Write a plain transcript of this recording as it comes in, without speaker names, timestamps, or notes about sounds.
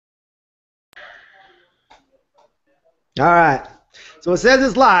All right. So it says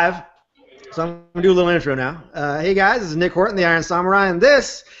it's live, so I'm going to do a little intro now. Hey guys, this is Nick Horton, the Iron Samurai, and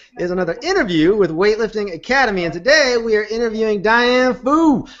this is another interview with Weightlifting Academy. And today we are interviewing Diane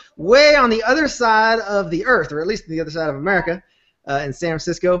Fu, way on the other side of the earth, or at least the other side of America, in San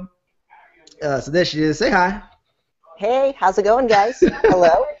Francisco. So there she is. Say hi. Hey, how's it going, guys?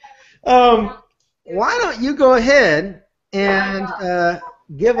 Hello. um, why don't you go ahead and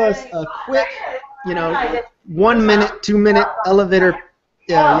give us a quick, 1 minute, 2 minute elevator,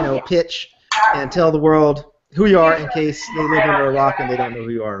 pitch, and tell the world who you are in case they live under a rock and they don't know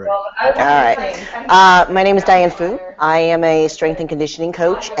who you are already. All right. My name is Diane Fu. I am a strength and conditioning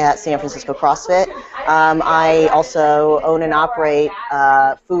coach at San Francisco CrossFit. I also own and operate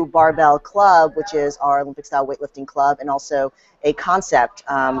Fu Barbell Club, which is our Olympic-style weightlifting club, and also a concept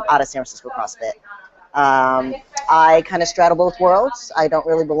out of San Francisco CrossFit. I kind of straddle both worlds. I don't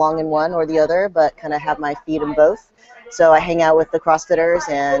really belong in one or the other, but kind of have my feet in both. So I hang out with the CrossFitters,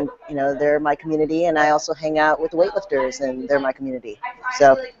 and they're my community, and I also hang out with the weightlifters, and they're my community.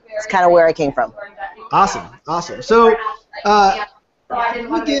 So it's kind of where I came from. Awesome, awesome. So you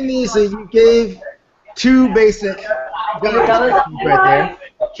gave two basic guidelines right there.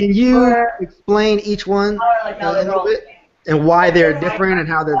 Can you explain each one a little bit? And why they're different and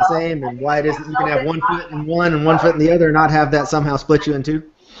how they're the same, and why it is that you can have 1 foot in one and 1 foot in the other and not have that somehow split you in two?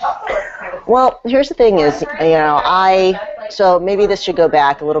 Well, here's the thing is, so maybe this should go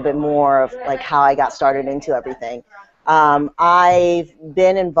back a little bit more of like how I got started into everything. I've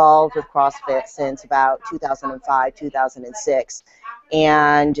been involved with CrossFit since about 2005, 2006.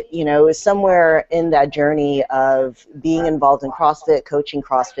 And, it was somewhere in that journey of being involved in CrossFit, coaching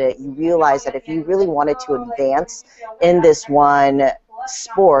CrossFit, you realize that if you really wanted to advance in this one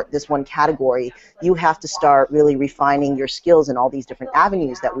sport, this one category, you have to start really refining your skills in all these different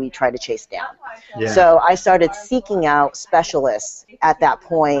avenues that we try to chase down. Yeah. So I started seeking out specialists at that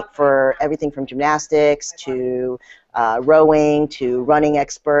point for everything from gymnastics to rowing to running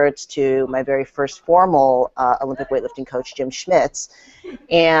experts to my very first formal Olympic weightlifting coach, Jim Schmitz.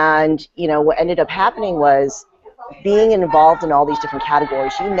 And, what ended up happening was being involved in all these different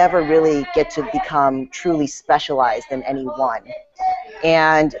categories, you never really get to become truly specialized in any one.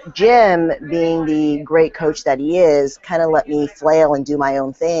 And Jim, being the great coach that he is, kind of let me flail and do my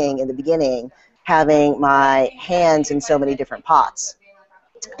own thing in the beginning, having my hands in so many different pots.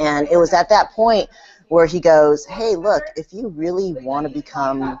 And it was at that point where he goes, hey, look, if you really want to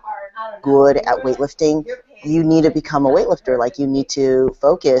become good at weightlifting, you need to become a weightlifter. Like, you need to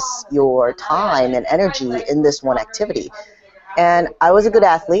focus your time and energy in this one activity. And I was a good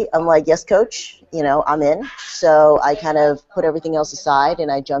athlete. I'm like, yes, coach, I'm in. So I kind of put everything else aside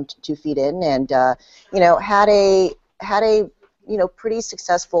and I jumped 2 feet in and, had a pretty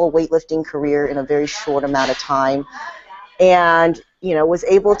successful weightlifting career in a very short amount of time. And, was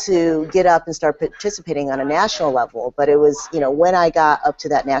able to get up and start participating on a national level. But it was, when I got up to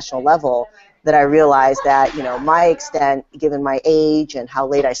that national level that I realized that, my extent, given my age and how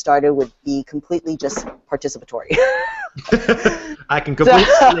late I started, would be completely just participatory. I can completely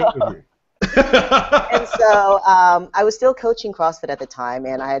relate with you. And so I was still coaching CrossFit at the time,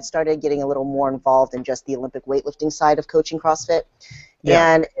 and I had started getting a little more involved in just the Olympic weightlifting side of coaching CrossFit.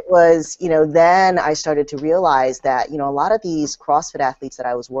 Yeah. And it was, then I started to realize that, a lot of these CrossFit athletes that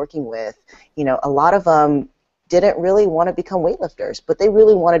I was working with, a lot of them didn't really want to become weightlifters, but they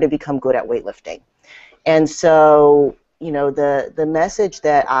really wanted to become good at weightlifting. And so, the message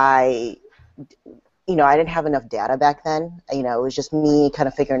that I didn't have enough data back then. It was just me kind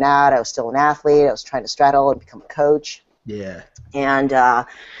of figuring out. I was still an athlete. I was trying to straddle and become a coach. Yeah. And, I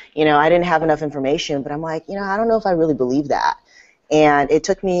didn't have enough information, but I'm like, I don't know if I really believe that. And it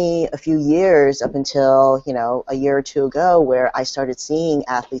took me a few years up until, a year or two ago where I started seeing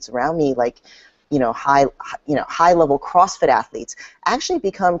athletes around me like, high-level CrossFit athletes actually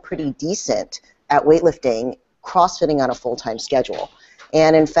become pretty decent at weightlifting, CrossFitting on a full-time schedule.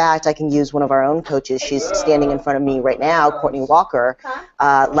 And in fact, I can use one of our own coaches. She's standing in front of me right now, Courtney Walker.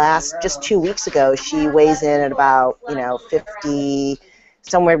 Just 2 weeks ago, she weighs in at about, 50,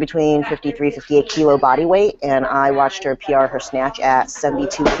 somewhere between 53, 58 kilo body weight. And I watched her PR her snatch at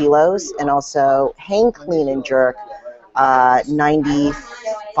 72 kilos and also hang clean and jerk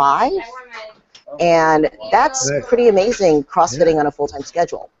 95. And that's pretty amazing, CrossFitting on a full-time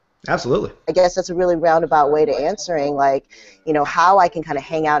schedule. Absolutely. I guess that's a really roundabout way to answering, like, how I can kind of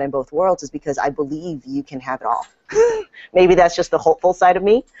hang out in both worlds is because I believe you can have it all. Maybe that's just the hopeful side of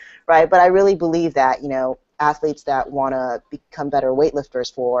me, right? But I really believe that, athletes that want to become better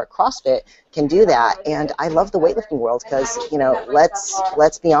weightlifters for CrossFit can do that. And I love the weightlifting world because,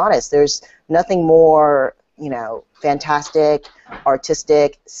 let's be honest, there's nothing more, fantastic,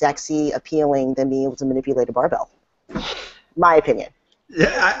 artistic, sexy, appealing than being able to manipulate a barbell. My opinion.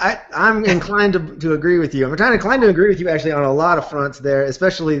 Yeah, I'm inclined to agree with you. I'm inclined to agree with you actually on a lot of fronts there,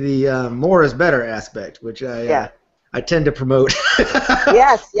 especially the more is better aspect, which I tend to promote.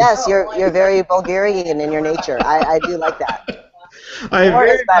 Yes, you're very Bulgarian in your nature. I do like that. I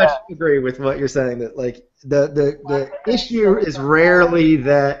very much agree with what you're saying. That like the issue is rarely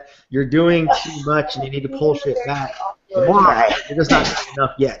that you're doing too much and you need to pull shit back. The more you're just not doing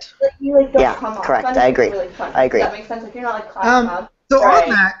enough yet. Yeah, correct. I agree. I agree. That makes sense. If you're not like so on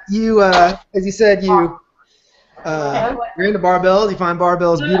that, you as you said, you're into barbells. You find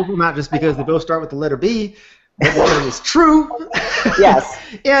barbells beautiful, not just because they both start with the letter B. What you're saying is true. Yes.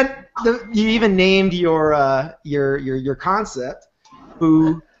 And you even named your concept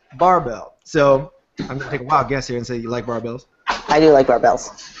Foo Barbell. So I'm gonna take a wild guess here and say you like barbells. I do like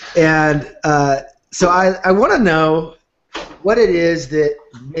barbells. And so I want to know what it is that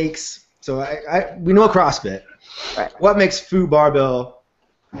makes. So we know CrossFit. Right. What makes Foo Barbell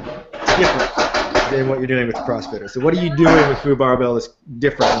different than what you're doing with the CrossFitter? So what are you doing with Foo Barbell that's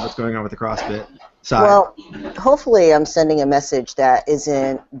different than what's going on with the CrossFit side? Well, hopefully I'm sending a message that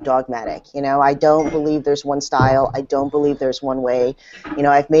isn't dogmatic. I don't believe there's one style. I don't believe there's one way.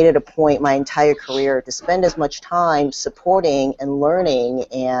 I've made it a point my entire career to spend as much time supporting and learning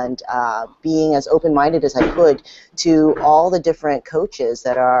and being as open-minded as I could to all the different coaches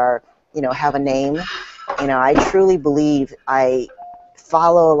that are, have a name. I truly believe I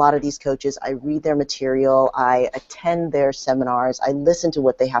follow a lot of these coaches. I read their material. I attend their seminars. I listen to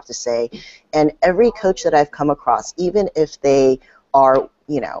what they have to say. And every coach that I've come across, even if they are,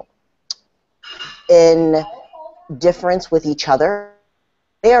 in difference with each other,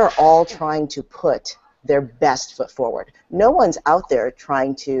 they are all trying to put their best foot forward. No one's out there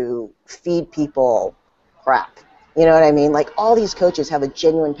trying to feed people crap. You know what I mean? Like, all these coaches have a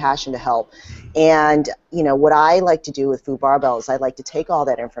genuine passion to help. And, what I like to do with Foo Barbell is I like to take all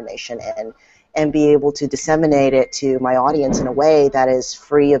that information and be able to disseminate it to my audience in a way that is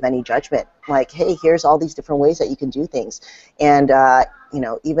free of any judgment. Like, hey, here's all these different ways that you can do things. And,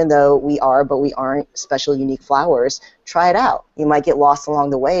 even though we are, but we aren't special, unique flowers, try it out. You might get lost along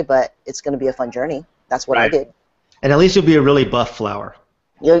the way, but it's going to be a fun journey. That's what I did. And at least you'll be a really buff flower.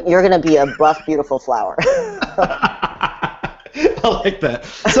 You're going to be a buff, beautiful flower. I like that.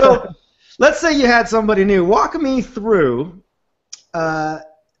 So let's say you had somebody new. Walk me through,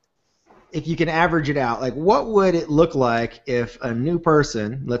 if you can average it out, like what would it look like if a new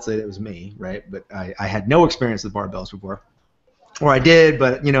person, let's say it was me, right? But I had no experience with barbells before. Or I did,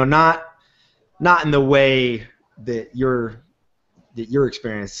 but not in the way that your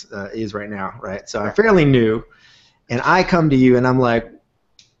experience is right now, right? So I'm fairly new, and I come to you and I'm like,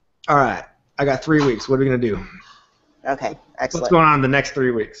 all right, I got 3 weeks. What are we going to do? Okay, excellent. What's going on in the next 3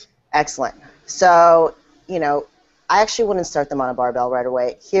 weeks? Excellent. So, I actually wouldn't start them on a barbell right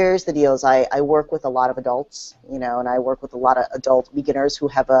away. Here's the deal: is I work with a lot of adults, and I work with a lot of adult beginners who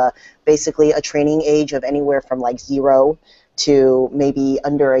have basically a training age of anywhere from like 0 to maybe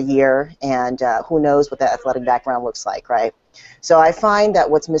under a year, and who knows what that athletic background looks like, right? So I find that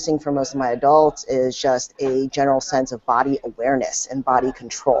what's missing for most of my adults is just a general sense of body awareness and body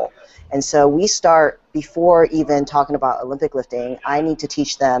control. And so we start, before even talking about Olympic lifting, I need to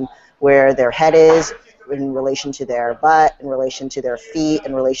teach them where their head is in relation to their butt, in relation to their feet,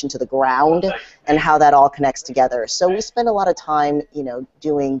 in relation to the ground, and how that all connects together. So we spend a lot of time,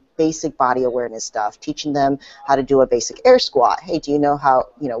 doing basic body awareness stuff, teaching them how to do a basic air squat. Hey, do you know how,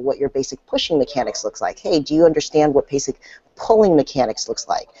 what your basic pushing mechanics looks like? Hey, do you understand what basic pulling mechanics looks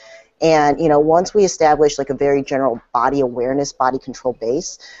like? And, once we establish like a very general body awareness, body control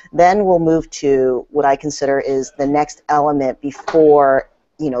base, then we'll move to what I consider is the next element before,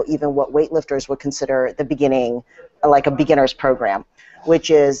 even what weightlifters would consider the beginning, like a beginner's program, which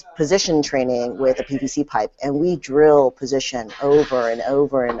is position training with a PVC pipe. And we drill position over and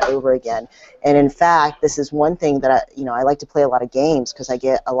over and over again. And in fact, this is one thing that I like to play a lot of games because I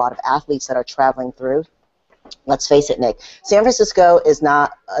get a lot of athletes that are traveling through. Let's face it, Nick, San Francisco is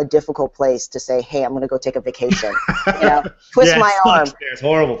not a difficult place to say, hey, I'm going to go take a vacation. Twist my arm. It's a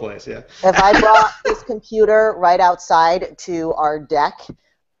horrible place, yeah. If I brought this computer right outside to our deck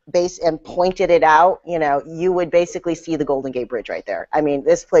and pointed it out, you would basically see the Golden Gate Bridge right there. I mean,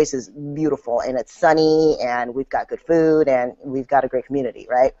 this place is beautiful, and it's sunny, and we've got good food, and we've got a great community,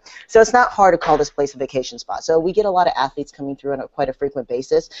 right? So it's not hard to call this place a vacation spot. So we get a lot of athletes coming through on quite a frequent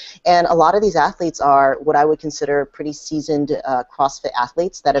basis, and a lot of these athletes are what I would consider pretty seasoned CrossFit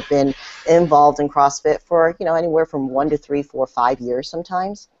athletes that have been involved in CrossFit for, anywhere from 1 to 3, 4, 5 years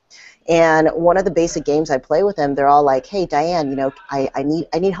sometimes. And one of the basic games I play with them, they're all like, hey, Diane, you know, I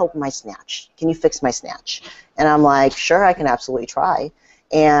need help with my snatch. Can you fix my snatch? And I'm like, sure, I can absolutely try.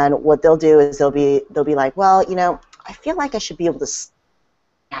 And what they'll do is they'll be like, well, you know, I feel like I should be able to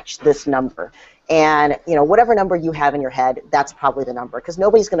snatch this number. And, you know, whatever number you have in your head, that's probably the number. Because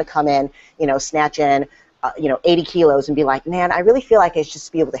nobody's going to come in, you know, snatch in, you know, 80 kilos and be like, man, I really feel like I should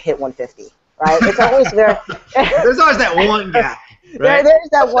just be able to hit 150. Right? It's always very... There's always that one guy. Right? There's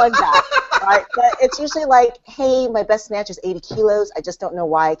that one guy. Right? But it's usually like, hey, my best snatch is 80 kilos. I just don't know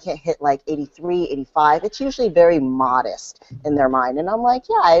why I can't hit like 83, 85. It's usually very modest in their mind. And I'm like,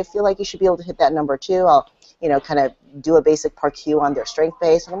 yeah, I feel like you should be able to hit that number too. I'll, you know, kind of do a basic parkour on their strength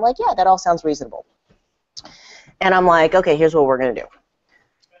base. And I'm like, yeah, that all sounds reasonable. And I'm like, okay, here's what we're going to do.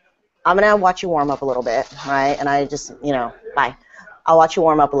 I'm going to watch you warm up a little bit, right? And I just, you know, bye. I'll watch you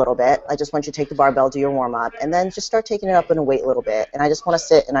warm up a little bit. I just want you to take the barbell, do your warm up, and then just start taking it up in a weight a little bit. And I just want to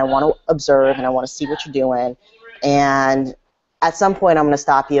sit and I want to observe and I want to see what you're doing. And at some point I'm going to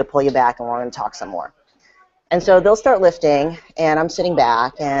stop you, pull you back, and we're going to talk some more. And so they'll start lifting, and I'm sitting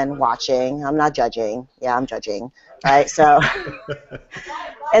back and watching. I'm not judging. Yeah, I'm judging, right? So,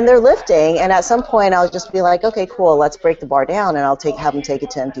 and they're lifting, and at some point I'll just be like, okay, cool, let's break the bar down, and I'll have them take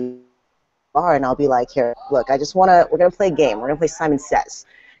it to empty bar, and I'll be like, here, look, we're going to play a game. We're going to play Simon Says.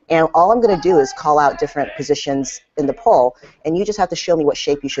 And all I'm going to do is call out different positions in the pull, and you just have to show me what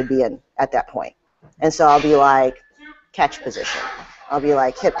shape you should be in at that point. And so I'll be like, catch position. I'll be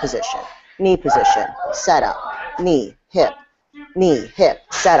like, hip position, knee position, setup, knee, hip,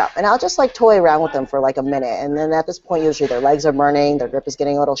 setup. And I'll just like toy around with them for like a minute. And then at this point, usually their legs are burning, their grip is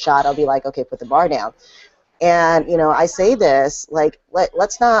getting a little shot. I'll be like, okay, put the bar down. And, you know, I say this, like,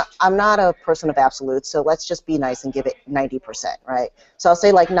 I'm not a person of absolutes, so let's just be nice and give it 90%, right? So I'll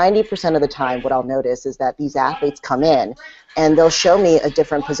say like 90% of the time what I'll notice is that these athletes come in and they'll show me a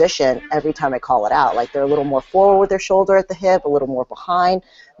different position every time I call it out. Like they're a little more forward with their shoulder at the hip, a little more behind.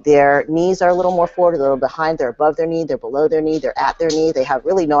 Their knees are a little more forward, a little behind. They're above their knee, they're below their knee, they're at their knee. They have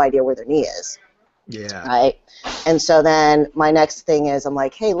really no idea where their knee is. Yeah. Right? And so then my next thing is I'm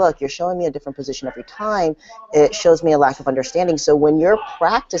like, hey, look, you're showing me a different position every time. It shows me a lack of understanding. So when you're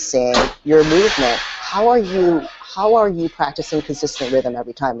practicing your movement, how are you practicing consistent rhythm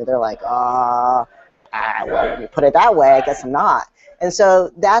every time? And they're like, well, when you put it that way, I guess I'm not. And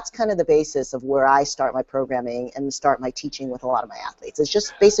so that's kind of the basis of where I start my programming and start my teaching with a lot of my athletes. It's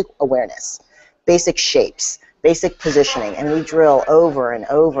just basic awareness, basic shapes, basic positioning, and we drill over and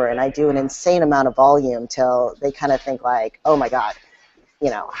over, and I do an insane amount of volume till they kind of think like, oh my God, you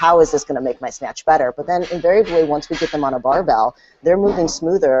know, how is this going to make my snatch better? But then invariably, once we get them on a barbell, they're moving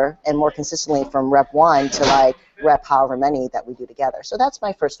smoother and more consistently from rep 1 to like rep however many that we do together. So that's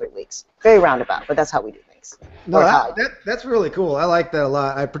my first 3 weeks. Very roundabout, but that's how we do things. No, that's really cool. I like that a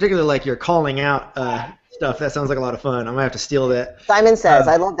lot. I particularly like your calling out stuff. That sounds like a lot of fun. I'm going to have to steal that. Simon Says.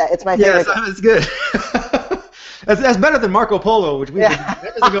 I love that. It's my favorite. Yeah, Simon's good. That's better than Marco Polo, which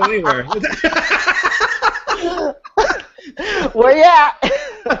that doesn't go anywhere. Where you at?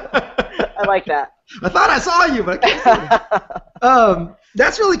 I like that. I thought I saw you, but I can't see you.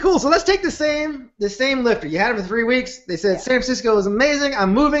 That's really cool. So let's take the same lifter. You had him for 3 weeks. They said, San Francisco is amazing.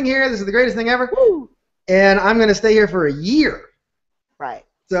 I'm moving here. This is the greatest thing ever. Woo. And I'm going to stay here for a year. Right.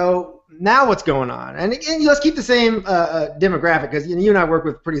 So now what's going on? And let's keep the same demographic, because you and I work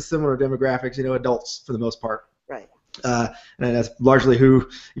with pretty similar demographics, adults for the most part. Right. And that's largely who,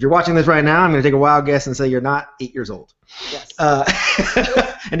 if you're watching this right now, I'm going to take a wild guess and say you're not 8 years old. Yes.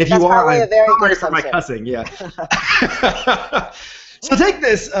 And if you are, I'm sorry for my cussing. Yeah. So take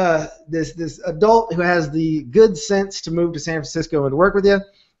this adult who has the good sense to move to San Francisco and work with you.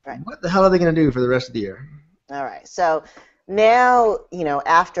 Right. What the hell are they going to do for the rest of the year? All right. So now,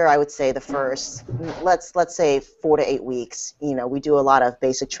 after I would say the first, let's say 4 to 8 weeks, we do a lot of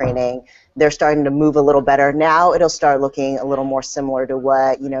basic training. They're starting to move a little better. Now it'll start looking a little more similar to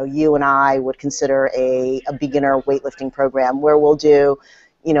what, you and I would consider a beginner weightlifting program, where we'll do,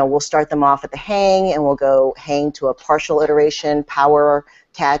 we'll start them off at the hang, and we'll go hang to a partial iteration, power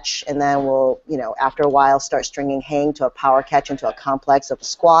catch, and then we'll, after a while start stringing hang to a power catch into a complex of a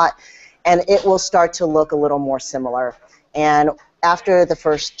squat, and it will start to look a little more similar. And after the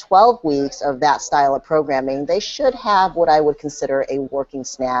first 12 weeks of that style of programming, they should have what I would consider a working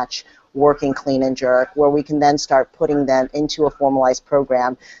snatch, working clean and jerk, where we can then start putting them into a formalized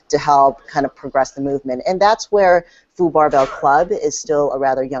program to help kind of progress the movement. And that's where Fu Barbell Club is still a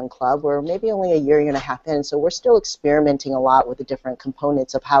rather young club. We're maybe only a year and a half in, so we're still experimenting a lot with the different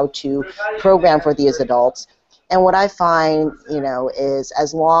components of how to program for these adults. And what I find, is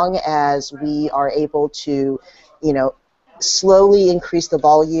as long as we are able to, slowly increase the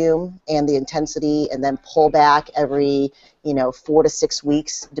volume and the intensity, and then pull back every 4 to 6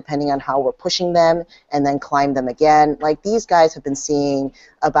 weeks, depending on how we're pushing them, and then climb them again. Like, these guys have been seeing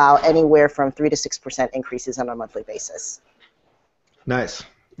about anywhere from 3 to 6% increases on a monthly basis. Nice.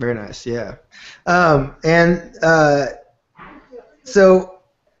 Very nice. Yeah. So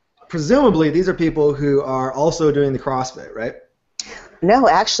presumably these are people who are also doing the CrossFit, right? No,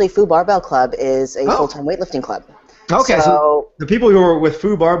 actually, Fu Barbell Club is a full-time weightlifting club. Okay, so the people who are with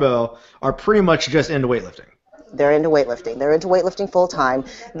Fu Barbell are pretty much just into weightlifting. They're into weightlifting. They're into weightlifting full-time.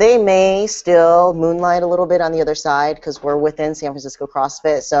 They may still moonlight a little bit on the other side because we're within San Francisco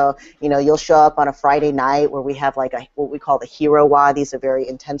CrossFit. So, you'll show up on a Friday night where we have like what we call the Hero WOD. These are very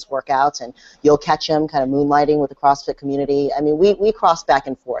intense workouts, and you'll catch them kind of moonlighting with the CrossFit community. I mean, we cross back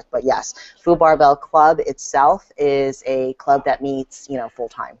and forth. But yes, Fu Barbell Club itself is a club that meets,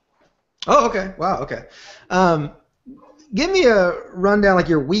 full-time. Oh, okay. Wow, okay. Give me a rundown, like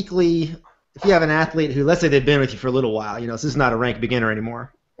your weekly. If you have an athlete who, let's say they've been with you for a little while, this is not a ranked beginner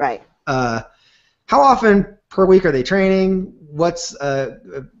anymore. Right. How often per week are they training? What's,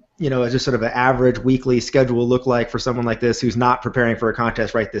 just sort of an average weekly schedule look like for someone like this who's not preparing for a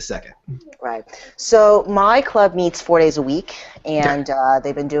contest right this second? Right. So my club meets 4 days a week, and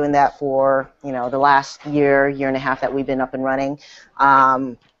they've been doing that for, the last year and a half that we've been up and running.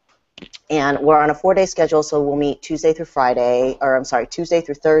 And we're on a 4-day schedule, so we'll meet Tuesday through Thursday,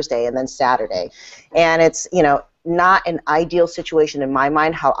 and then Saturday. And it's, not an ideal situation in my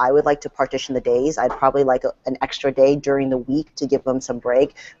mind how I would like to partition the days. I'd probably like an extra day during the week to give them some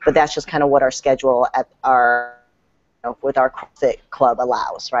break, but that's just kind of what our schedule at our with our CrossFit club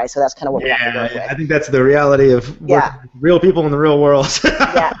allows, right? So that's kind of what we have to go with. I think that's the reality of working with real people in the real world.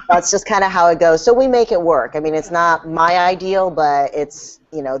 Yeah, that's just kind of how it goes. So we make it work. I mean, it's not my ideal, but it's,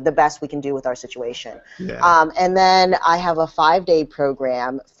 the best we can do with our situation. Yeah. And then I have a 5-day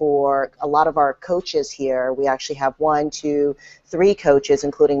program for a lot of our coaches here. We actually have 1, 2, 3 coaches,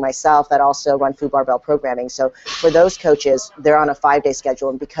 including myself, that also run Fu Barbell programming. So for those coaches, they're on a 5-day schedule,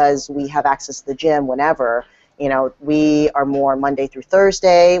 and because we have access to the gym whenever, we are more Monday through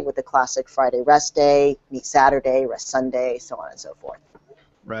Thursday with the classic Friday rest day, meet Saturday, rest Sunday, so on and so forth.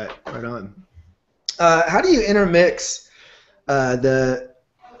 Right on. How do you intermix the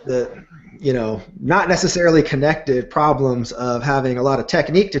not necessarily connected problems of having a lot of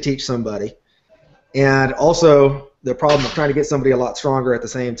technique to teach somebody, and also the problem of trying to get somebody a lot stronger at the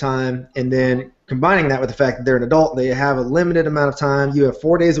same time, and then combining that with the fact that they're an adult, they have a limited amount of time, you have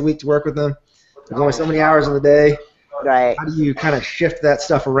 4 days a week to work with them, there's only so many hours in the day. Right. How do you kind of shift that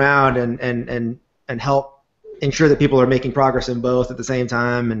stuff around and help ensure that people are making progress in both at the same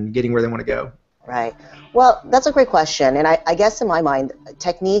time and getting where they want to go? Right. Well, that's a great question, and I guess in my mind,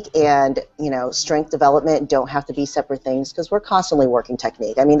 technique and strength development don't have to be separate things because we're constantly working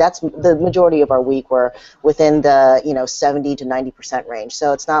technique. I mean, that's the majority of our week. We're within the 70 to 90% range,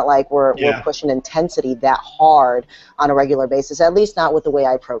 so it's not like we're pushing intensity that hard on a regular basis. At least not with the way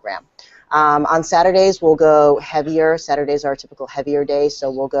I program. On Saturdays, we'll go heavier. Saturdays are a typical heavier day,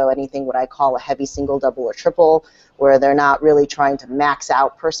 so we'll go anything what I call a heavy single, double, or triple, where they're not really trying to max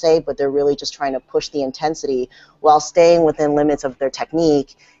out per se, but they're really just trying to push the intensity while staying within limits of their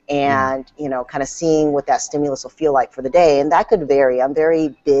technique and, kind of seeing what that stimulus will feel like for the day. And that could vary. I'm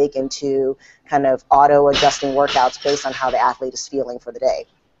very big into kind of auto-adjusting workouts based on how the athlete is feeling for the day.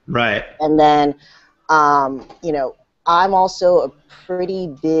 Right. And then, I'm also a pretty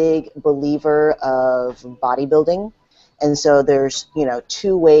big believer of bodybuilding, and so there's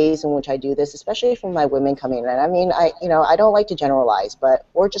 2 ways in which I do this, especially for my women coming in. And I mean, I don't like to generalize, but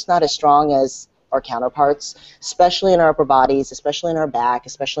we're just not as strong as our counterparts, especially in our upper bodies, especially in our back,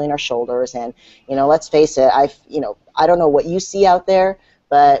 especially in our shoulders. And let's face it, I don't know what you see out there,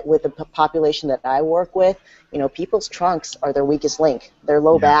 but with the population that I work with, people's trunks are their weakest link. Their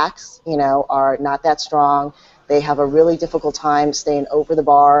low backs, are not that strong. They have a really difficult time staying over the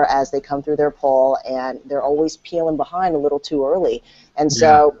bar as they come through their pull, and they're always peeling behind a little too early. And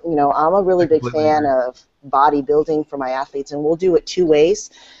so, I'm a really big fan of bodybuilding for my athletes, and we'll do it 2 ways.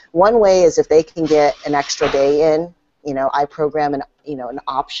 One way is if they can get an extra day in, I program an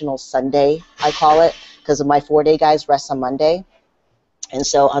optional Sunday, I call it, because of my 4-day guys rest on Monday. And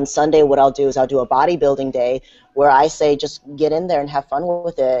so on Sunday, what I'll do is I'll do a bodybuilding day where I say just get in there and have fun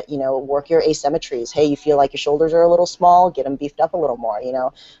with it. Work your asymmetries. Hey, you feel like your shoulders are a little small? Get them beefed up a little more.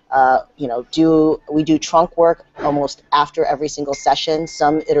 We do trunk work almost after every single session,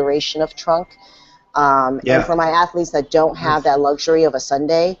 some iteration of trunk. And for my athletes that don't have that luxury of a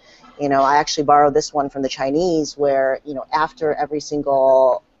Sunday, I actually borrowed this one from the Chinese where after every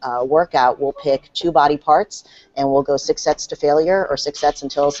single workout, we'll pick 2 body parts, and we'll go 6 sets to failure, or 6 sets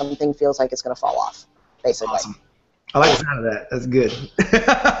until something feels like it's going to fall off, basically. Awesome. I like the sound of that. That's good.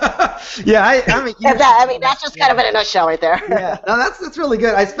 Yeah, I'm a huge I mean, that's just kind of in a nutshell right there. Yeah, no, that's really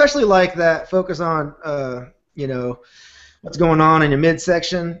good. I especially like that focus on, you know, what's going on in your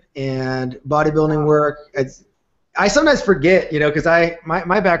midsection and bodybuilding work. I sometimes forget, you know, because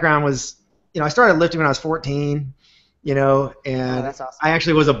my background was, you know, I started lifting when I was 14, you know, and that's awesome. I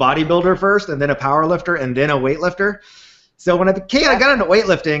actually was a bodybuilder first, and then a power lifter, and then a weightlifter. So when I got into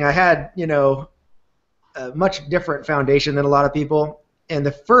weightlifting, I had, you know, a much different foundation than a lot of people. And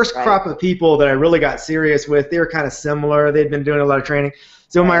the first crop of people that I really got serious with, they were kind of similar. They'd been doing a lot of training.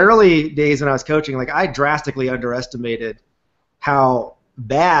 So in my early days when I was coaching, like, I drastically underestimated how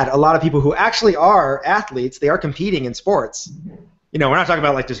bad a lot of people who actually are athletes, they are competing in sports. You know, we're not talking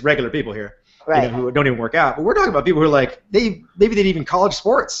about like just regular people here, you know, who don't even work out, but we're talking about people who are like, maybe they did even college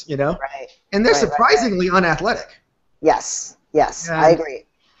sports, you know, and they're surprisingly unathletic. Yes, I agree.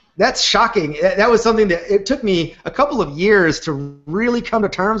 That's shocking. That was something that it took me a couple of years to really come to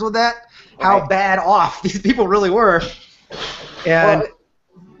terms with that, how bad off these people really were. And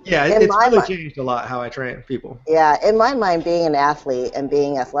yeah, it's really changed a lot how I train people. Yeah, in my mind, being an athlete and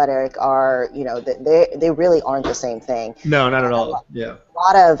being athletic are, you know, they really aren't the same thing. No, not at all. Yeah. A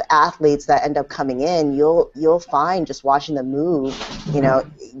lot of athletes that end up coming in, you'll find just watching them move, you know,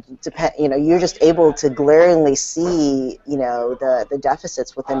 you're just able to glaringly see, you know, the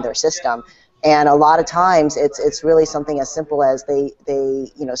deficits within their system. And a lot of times it's really something as simple as they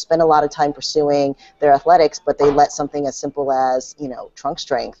you know, spend a lot of time pursuing their athletics, but they let something as simple as, you know, trunk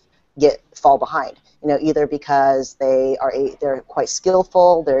strength fall behind. You know, either because they're quite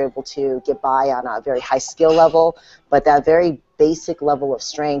skillful, they're able to get by on a very high skill level, but that very basic level of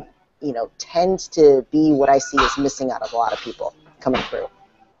strength, you know, tends to be what I see is missing out of a lot of people coming through.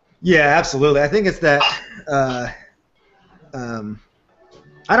 Yeah, absolutely. I think it's that.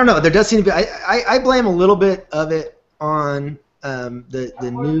 I don't know. There does seem to be. I blame a little bit of it on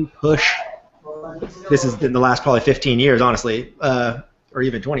the new push. This is in the last probably 15 years, honestly, or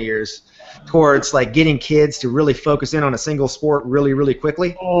even 20 years, towards like getting kids to really focus in on a single sport really, really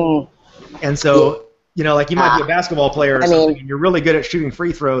quickly. And so, you know, like you might be a basketball player or something, and you're really good at shooting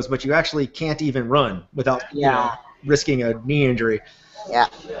free throws, but you actually can't even run without you know, risking a knee injury. Yeah.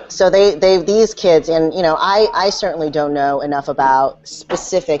 So these kids, and you know, I certainly don't know enough about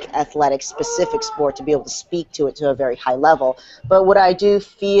specific athletics, specific sport to be able to speak to it to a very high level. But what I do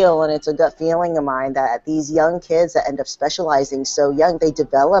feel, and it's a gut feeling of mine, that these young kids that end up specializing so young, they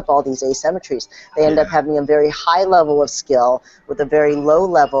develop all these asymmetries. They end up having a very high level of skill with a very low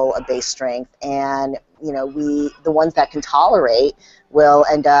level of base strength, and you know, the ones that can tolerate will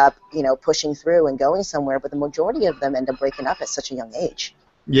end up, you know, pushing through and going somewhere, but the majority of them end up breaking up at such a young age.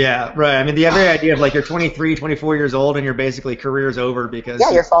 Yeah, right. I mean, the very idea of like you're 23, 24 years old and your basically career's over because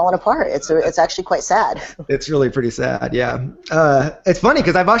you're falling apart. It's actually quite sad. It's really pretty sad. Yeah. It's funny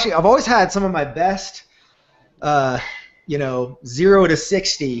because I've always had some of my best, you know, 0 to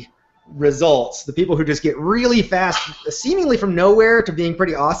 60 results. The people who just get really fast, seemingly from nowhere to being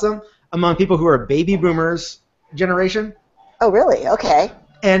pretty awesome, among people who are baby boomers generation. Oh, really? Okay.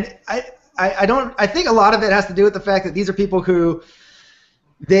 And I think a lot of it has to do with the fact that these are people who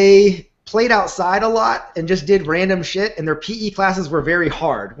they played outside a lot and just did random shit, and their PE classes were very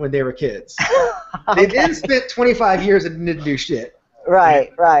hard when they were kids. They then spent 25 years and didn't do shit.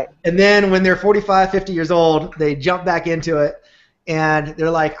 Right. And then when they're 45, 50 years old, they jump back into it, and they're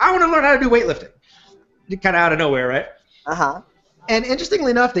like, I want to learn how to do weightlifting. Kind of out of nowhere, right? Uh-huh. And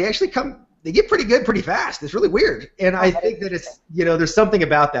interestingly enough, they get pretty good pretty fast. It's really weird. And I think that it's, you know, there's something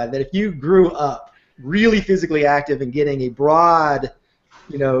about that if you grew up really physically active and getting a broad,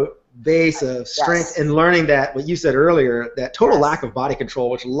 you know, base of strength and learning that, what you said earlier, that total lack of body control,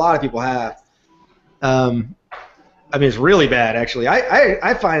 which a lot of people have, I mean, it's really bad, actually.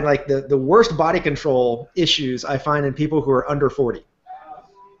 I find like the worst body control issues I find in people who are under 40.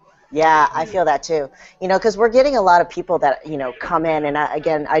 Yeah, I feel that too. You know, because we're getting a lot of people that, you know, come in, and I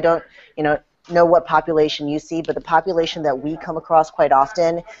don't, you know what population you see, but the population that we come across quite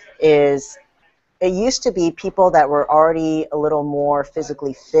often is, it used to be people that were already a little more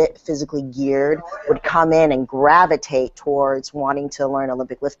physically fit, physically geared, would come in and gravitate towards wanting to learn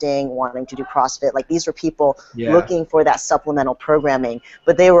Olympic lifting, wanting to do CrossFit. Like, these were people looking for that supplemental programming,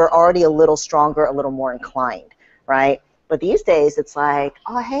 but they were already a little stronger, a little more inclined, right? But these days, it's like,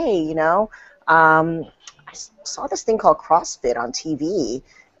 oh, hey, you know, I saw this thing called CrossFit on TV,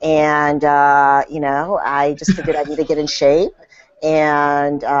 and, you know, I just figured I need to get in shape,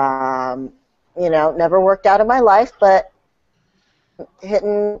 and, you know, never worked out in my life, but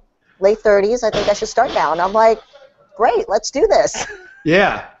hitting late 30s. I think I should start now. And I'm like, great, let's do this.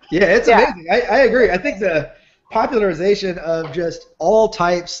 Yeah, it's amazing. I agree. I think the popularization of just all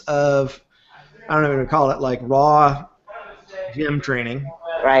types of, I don't know what to call it, like raw gym training,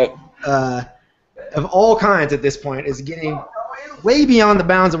 Right. Of all kinds at this point is getting way beyond the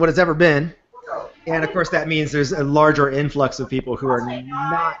bounds of what it's ever been. And of course that means there's a larger influx of people who are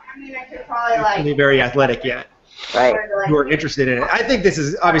not really very athletic yet. Right. Who are interested in it. I think this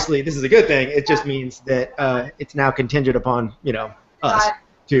is a good thing. It just means that it's now contingent upon, us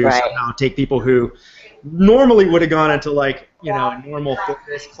to somehow take people who normally would have gone into like, a normal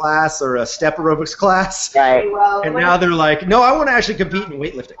fitness class or a step aerobics class. Right. And now they're like, no, I want to actually compete in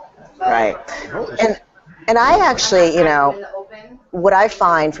weightlifting. Right. And I actually, what I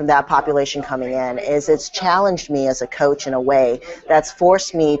find from that population coming in is it's challenged me as a coach in a way that's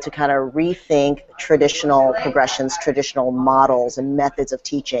forced me to kind of rethink traditional progressions, traditional models and methods of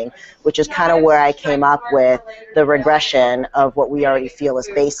teaching, which is kind of where I came up with the regression of what we already feel is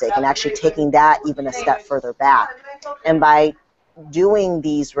basic and actually taking that even a step further back. And by doing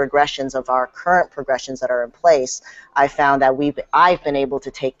these regressions of our current progressions that are in place, I found that I've been able to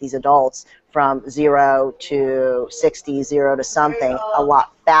take these adults from 0 to 60, 0 to something a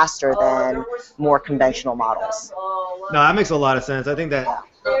lot faster than more conventional models. No, that makes a lot of sense. I think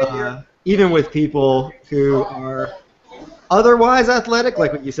that even with people who are otherwise athletic,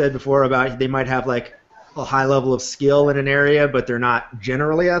 like what you said before about they might have like a high level of skill in an area, but they're not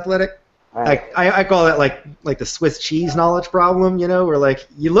generally athletic. Right. Like I call that like the Swiss cheese knowledge problem, where like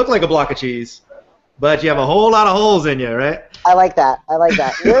you look like a block of cheese, but you have a whole lot of holes in you, right? I like that.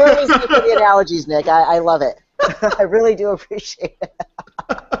 You're always good for the analogies, Nick. I love it. I really do appreciate it.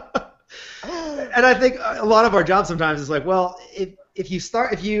 And I think a lot of our job sometimes is like, well, if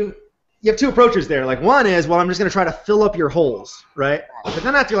you have two approaches there. Like one is, well, I'm just going to try to fill up your holes, right? But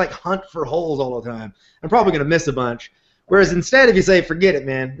then I have to like hunt for holes all the time. I'm probably going to miss a bunch. Whereas instead, if you say, forget it,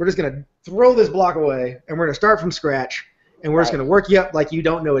 man, we're just going to throw this block away, and we're going to start from scratch, and we're just going to work you up like you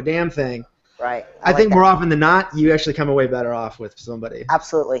don't know a damn thing. Right. I think more often than not, you actually come away better off with somebody.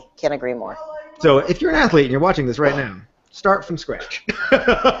 Absolutely. Can't agree more. So if you're an athlete and you're watching this right now, start from scratch.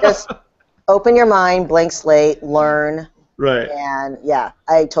 Just open your mind, blank slate, learn. Right. And, yeah,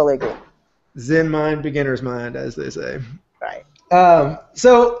 I totally agree. Zen mind, beginner's mind, as they say. Right.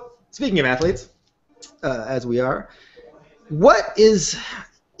 So speaking of athletes, as we are, what is,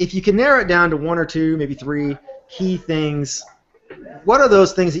 if you can narrow it down to one or two, maybe three key things, what are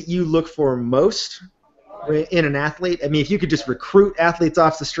those things that you look for most in an athlete? I mean, if you could just recruit athletes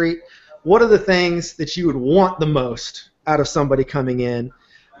off the street, what are the things that you would want the most out of somebody coming in?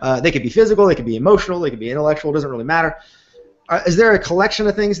 They could be physical, they could be emotional, they could be intellectual, doesn't really matter. Is there a collection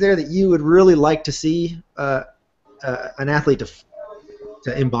of things there that you would really like to see an athlete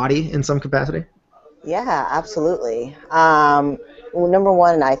to embody in some capacity? Yeah, absolutely. Well, number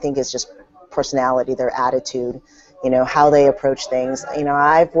one, I think, is just personality, their attitude, how they approach things.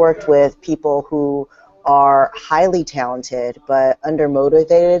 I've worked with people who are highly talented but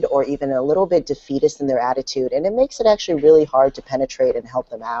undermotivated or even a little bit defeatist in their attitude, and it makes it actually really hard to penetrate and help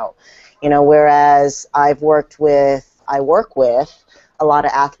them out. Whereas I work with a lot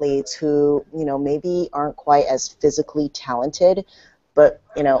of athletes who, maybe aren't quite as physically talented, but,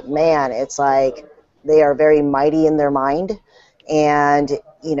 man, it's like they are very mighty in their mind, and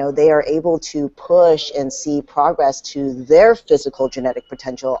they are able to push and see progress to their physical genetic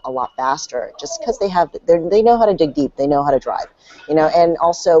potential a lot faster, just because they know how to dig deep, they know how to drive, and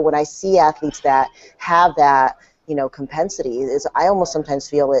also when I see athletes that have that compensity, I almost sometimes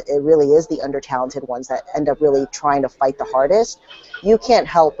feel it really is the under-talented ones that end up really trying to fight the hardest. You can't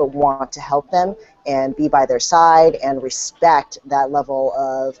help but want to help them and be by their side and respect that level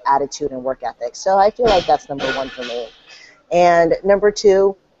of attitude and work ethic. So I feel like that's number one for me. And number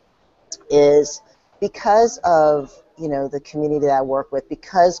two is because of the community that I work with,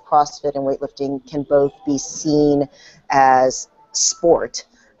 because CrossFit and weightlifting can both be seen as sport,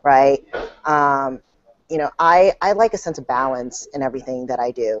 right? I like a sense of balance in everything that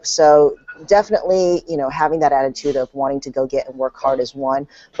I do. So definitely, having that attitude of wanting to go get and work hard is one,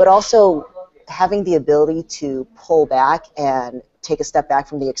 but also having the ability to pull back and take a step back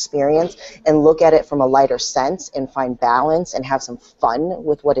from the experience and look at it from a lighter sense and find balance and have some fun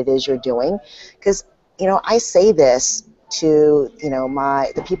with what it is you're doing. Because, I say this to,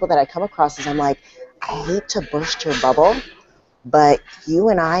 the people that I come across is I'm like, I hate to burst your bubble, but you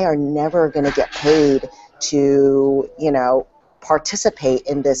and I are never going to get paid to, participate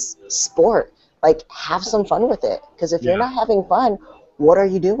in this sport. Like, have some fun with it. Because if you're not having fun, what are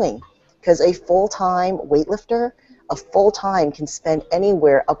you doing? Because a full-time weightlifter, a full time can spend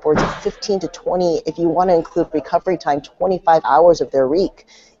anywhere upwards of 15 to 20, if you want to include recovery time, 25 hours of their week,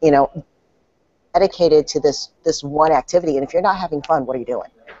 dedicated to this one activity. And if you're not having fun, what are you doing?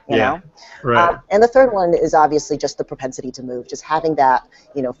 You know? Right. And the third one is obviously just the propensity to move, just having that,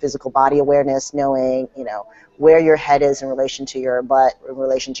 physical body awareness, knowing, where your head is in relation to your butt, in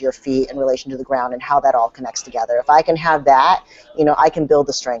relation to your feet, in relation to the ground, and how that all connects together. If I can have that, I can build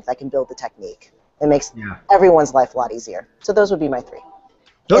the strength, I can build the technique. It makes everyone's life a lot easier. So those would be my 3.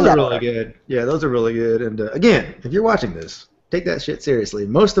 Those are really good. Yeah, those are really good. And again, if you're watching this, take that shit seriously.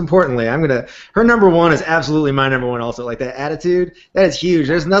 Most importantly, her number 1 is absolutely my number 1 also. Like that attitude, that is huge.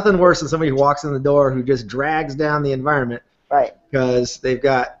 There's nothing worse than somebody who walks in the door who just drags down the environment. Right. Because they've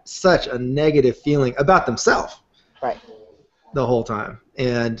got such a negative feeling about themselves. Right. The whole time.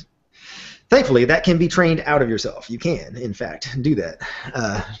 And thankfully, that can be trained out of yourself. You can, in fact, do that.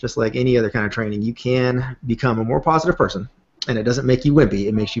 Just like any other kind of training, you can become a more positive person. And it doesn't make you wimpy,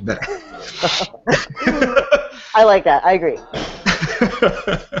 it makes you better. I like that. I agree.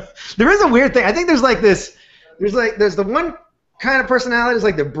 There is a weird thing. I think there's the one kind of personality, it's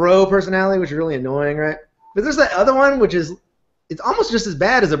like the bro personality, which is really annoying, right? But there's that other one, which is, it's almost just as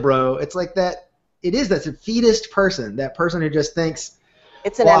bad as a bro. It's like that's a defeatist person, that person who just thinks.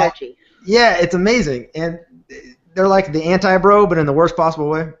 It's an energy. Yeah, it's amazing. And they're like the anti-bro, but in the worst possible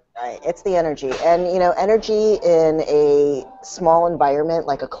way. Right, it's the energy. And, energy in a small environment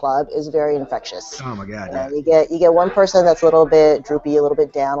like a club is very infectious. Oh, my God. You get one person that's a little bit droopy, a little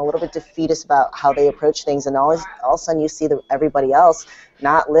bit down, a little bit defeatist about how they approach things, and all of a sudden you see everybody else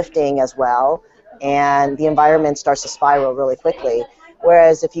not lifting as well, and the environment starts to spiral really quickly.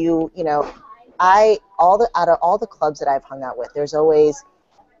 Whereas if out of all the clubs that I've hung out with, there's always,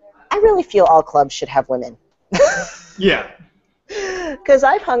 I really feel all clubs should have women. Yeah. Because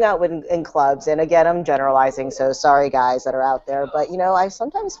I've hung out in clubs, and again, I'm generalizing, so sorry guys that are out there, but I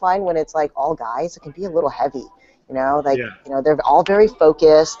sometimes find when it's like all guys, it can be a little heavy. They're all very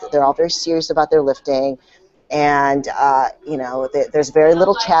focused, they're all very serious about their lifting, and there's very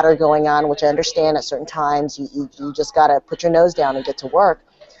little chatter going on, which I understand at certain times. You just got to put your nose down and get to work.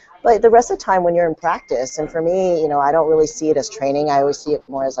 But the rest of the time when you're in practice, and for me, I don't really see it as training. I always see it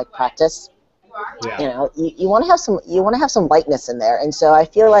more as like practice. Yeah. You want to have some lightness in there, and so I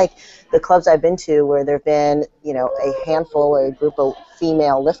feel like the clubs I've been to where there've been a handful or a group of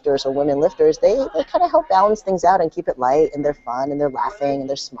female lifters or women lifters, they kind of help balance things out and keep it light, and they're fun and they're laughing and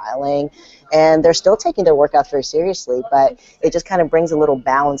they're smiling, and they're still taking their workouts very seriously, but it just kind of brings a little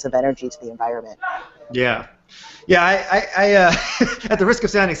balance of energy to the environment. Yeah. Yeah, I at the risk of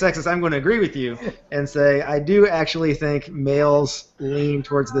sounding sexist, I'm going to agree with you and say I do actually think males lean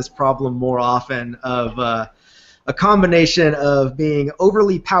towards this problem more often of a combination of being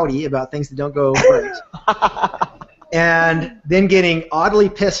overly pouty about things that don't go right and then getting oddly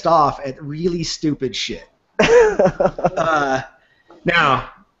pissed off at really stupid shit. Now,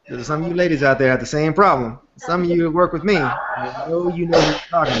 there's some of you ladies out there have the same problem. Some of you who work with me, I know you know what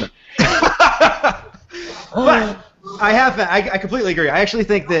you're talking about. But I completely agree. I actually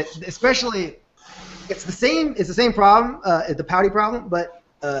think that, especially, it's the same problem, the pouty problem, but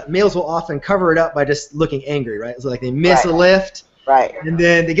males will often cover it up by just looking angry, right? So like they miss a lift, right, and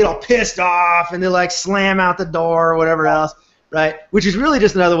then they get all pissed off, and they like slam out the door or whatever else, right? Which is really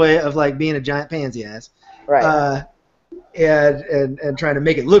just another way of like being a giant pansy ass, right? And trying to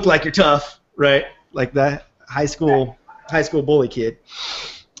make it look like you're tough, right? Like that high school bully kid.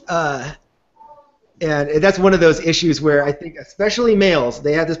 And that's one of those issues where I think, especially males,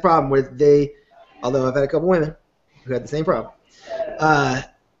 they have this problem where they, although I've had a couple women who had the same problem,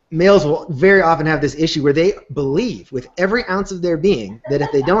 males will very often have this issue where they believe with every ounce of their being that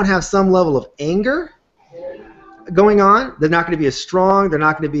if they don't have some level of anger going on, they're not going to be as strong, they're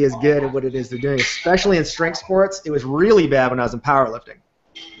not going to be as good at what it is they're doing, especially in strength sports. It was really bad when I was in powerlifting.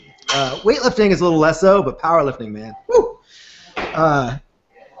 Weightlifting is a little less so, but powerlifting, man. Woo!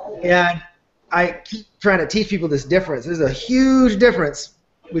 And I keep trying to teach people this difference. There's a huge difference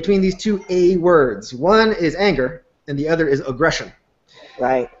between these two A words. One is anger, and the other is aggression.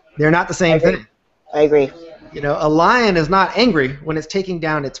 Right. They're not the same thing. I agree. A lion is not angry when it's taking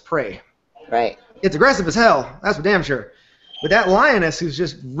down its prey. Right. It's aggressive as hell. That's for damn sure. But that lioness who's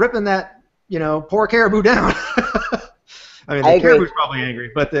just ripping that, poor caribou down. I mean, the caribou's probably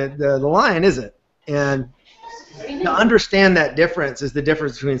angry, but the lion isn't. And to understand that difference is the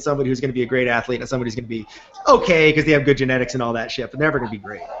difference between somebody who's going to be a great athlete and somebody who's going to be okay because they have good genetics and all that shit, but they're never going to be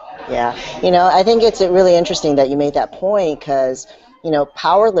great. Yeah. I think it's really interesting that you made that point because,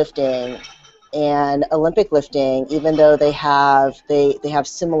 powerlifting and Olympic lifting, even though they have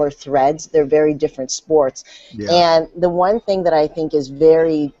similar threads, they're very different sports. Yeah. And the one thing that I think is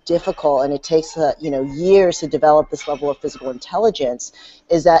very difficult, and it takes years to develop this level of physical intelligence,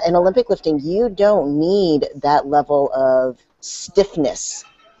 is that in Olympic lifting you don't need that level of stiffness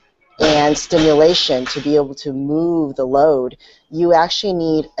and stimulation to be able to move the load. You actually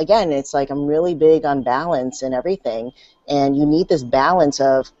need, again, it's like I'm really big on balance and everything, and you need this balance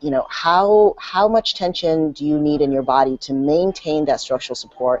of, how much tension do you need in your body to maintain that structural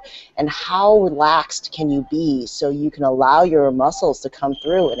support, and how relaxed can you be so you can allow your muscles to come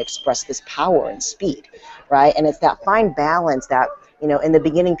through and express this power and speed, right? And it's that fine balance that, in the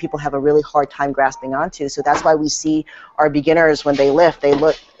beginning people have a really hard time grasping onto. So that's why we see our beginners, when they lift,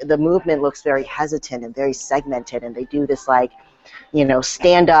 the movement looks very hesitant and very segmented, and they do this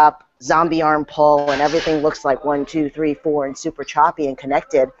stand up, zombie arm pull, and everything looks like 1, 2, 3, 4 and super choppy and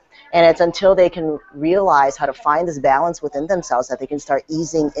connected. And it's until they can realize how to find this balance within themselves that they can start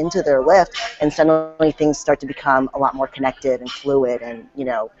easing into their lift, and suddenly things start to become a lot more connected and fluid and,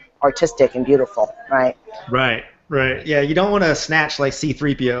 artistic and beautiful, right? Right. Right. Yeah, you don't want to snatch like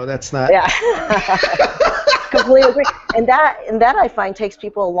C-3PO. That's not. Yeah. Completely agree. And that I find takes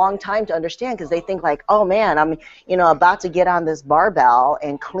people a long time to understand, because they think like, oh man, I'm about to get on this barbell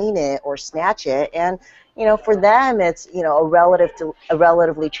and clean it or snatch it, and for them it's a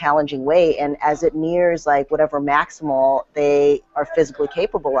relatively challenging weight, and as it nears like whatever maximal they are physically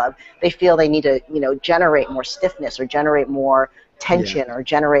capable of, they feel they need to generate more stiffness or generate more tension or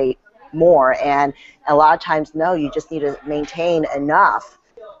generate more. And a lot of times, no, you just need to maintain enough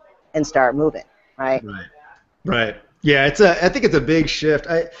and start moving, right? Right. Yeah, I think it's a big shift.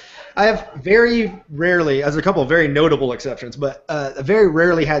 I have very rarely, as a couple of very notable exceptions, but very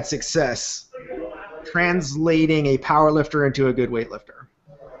rarely had success translating a power lifter into a good weightlifter.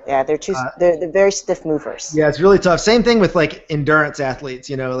 Yeah, they're very stiff movers. Yeah, it's really tough. Same thing with like endurance athletes,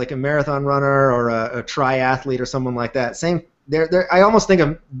 like a marathon runner or a triathlete or someone like that. I almost think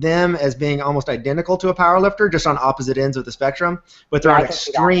of them as being almost identical to a powerlifter, just on opposite ends of the spectrum, but they're on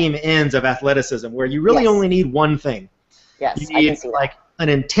extreme ends of athleticism, where you really only need one thing. Yes, you need like an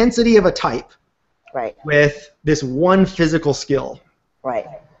intensity of a type, right, with this one physical skill. Right.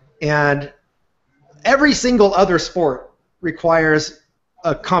 And every single other sport requires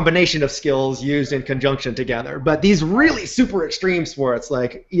a combination of skills used in conjunction together. But these really super extreme sports,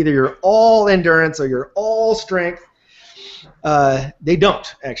 like either you're all endurance or you're all strength, they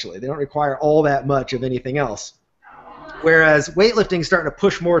don't require all that much of anything else. Whereas weightlifting is starting to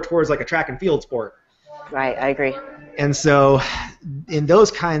push more towards like a track and field sport. Right, I agree. And so in those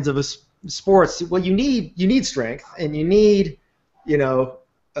kinds of sports, well, you need strength, and you need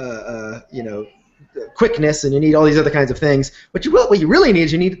quickness, and you need all these other kinds of things. But what you really need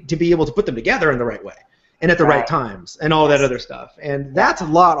is you need to be able to put them together in the right way and at the right times and all that other stuff. And that's a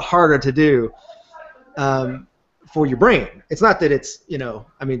lot harder to do for your brain. It's not that it's,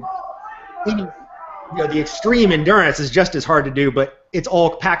 the extreme endurance is just as hard to do, but it's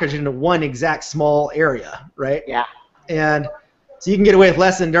all packaged into one exact small area, right? Yeah. And so you can get away with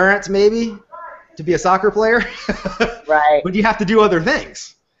less endurance maybe to be a soccer player. Right. But you have to do other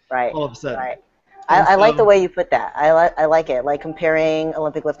things. Right. All of a sudden. Right. I like the way you put that. I like it, like comparing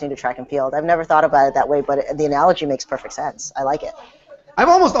Olympic lifting to track and field. I've never thought about it that way, but the analogy makes perfect sense. I like it. I've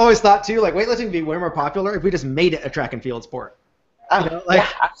almost always thought, too, like weightlifting would be way more popular if we just made it a track and field sport. Oh, yeah,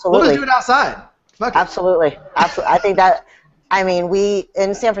 absolutely. We'll just do it outside. Fuck it. Absolutely. I think that, we,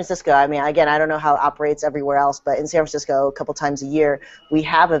 in San Francisco, again, I don't know how it operates everywhere else, but in San Francisco, a couple times a year, we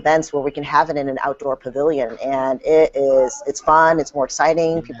have events where we can have it in an outdoor pavilion, and it's fun, it's more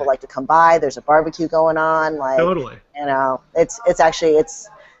exciting, people like to come by, there's a barbecue going on, Totally.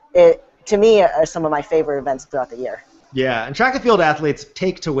 It to me are some of my favorite events throughout the year. Yeah, and track and field athletes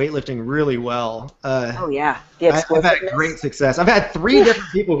take to weightlifting really well. Oh, yeah. I've had great success. I've had 3 different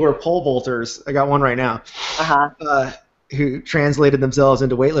people who are pole vaulters. I got one right now. Who translated themselves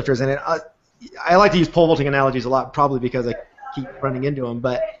into weightlifters. And I like to use pole vaulting analogies a lot, probably because I keep running into them.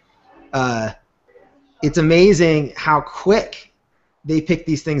 But it's amazing how quick they pick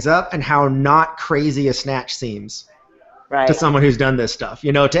these things up and how not crazy a snatch seems. Right. To someone who's done this stuff.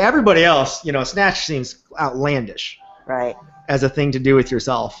 To everybody else, a snatch seems outlandish. Right. As a thing to do with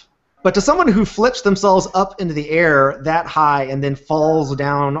yourself. But to someone who flips themselves up into the air that high and then falls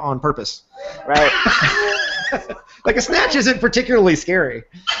down on purpose. Right. Like a snatch isn't particularly scary.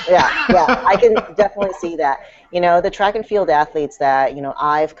 Yeah, I can definitely see that. The track and field athletes that,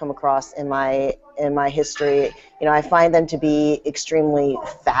 I've come across in my history, I find them to be extremely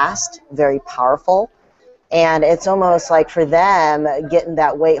fast, very powerful, And it's almost like for them, getting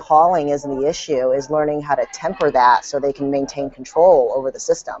that weight hauling isn't the issue, is learning how to temper that so they can maintain control over the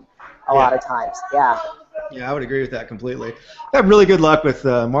system a lot of times. Yeah. Yeah, I would agree with that completely. I have really good luck with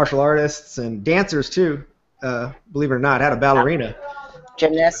martial artists and dancers too. Believe it or not, I had a ballerina.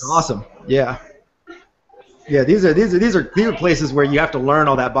 Gymnasts. Awesome. Yeah. Yeah, these are places where you have to learn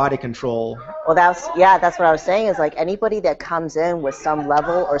all that body control. Well, that's what I was saying, is like anybody that comes in with some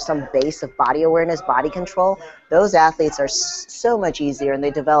level or some base of body awareness, body control, those athletes are so much easier and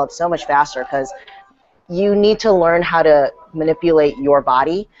they develop so much faster, because you need to learn how to manipulate your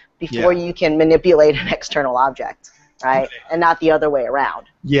body before you can manipulate an external object, right? And not the other way around.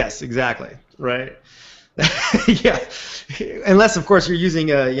 Yes, exactly. Right. Yeah. Unless, of course, you're using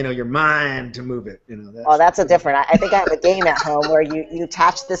your mind to move it. That's a different. I think I have a game at home where you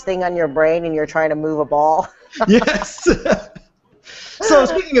attach this thing on your brain and you're trying to move a ball. Yes. So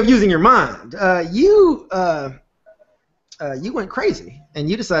speaking of using your mind, you went crazy and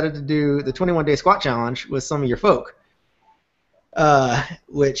you decided to do the 21-day squat challenge with some of your folk.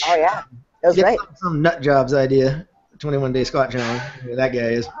 Which that was great. Some nut job's idea. 21-day squat challenge. That guy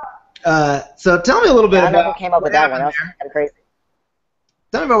is. So tell me a little bit about. I never came up with that one. That was kind of crazy.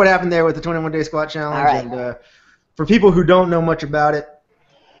 Tell me about what happened there with the 21-day squat challenge. All right. And for people who don't know much about it,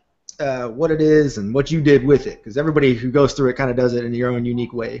 what it is and what you did with it, because everybody who goes through it kind of does it in your own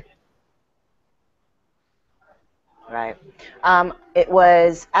unique way. Right. It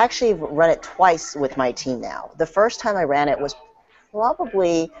was actually run it twice with my team now. The first time I ran it was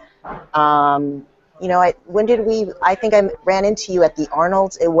probably. I think I ran into you at the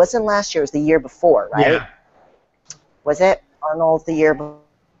Arnold's. It wasn't last year, it was the year before, right? Yeah. Was it Arnold's the year before?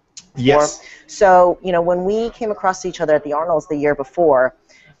 Yes. So, when we came across each other at the Arnold's the year before,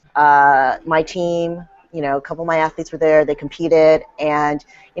 my team, a couple of my athletes were there, they competed, and,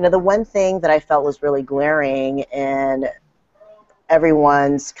 the one thing that I felt was really glaring in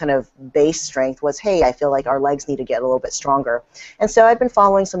everyone's kind of base strength was, hey, I feel like our legs need to get a little bit stronger. And so I've been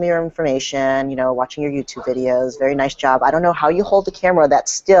following some of your information, watching your YouTube videos. Very nice job. I don't know how you hold the camera that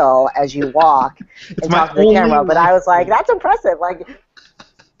still as you walk and talk to the camera, but I was like, that's impressive. Like,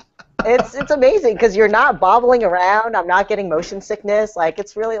 it's amazing because you're not bobbling around. I'm not getting motion sickness. Like,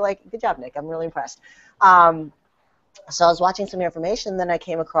 it's really good job, Nick. I'm really impressed. So I was watching some information, then I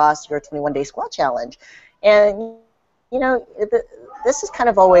came across your 21-day squat challenge. And this is kind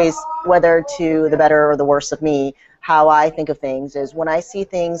of always, whether to the better or the worse of me, how I think of things is when I see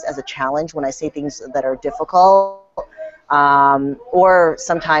things as a challenge, when I see things that are difficult, or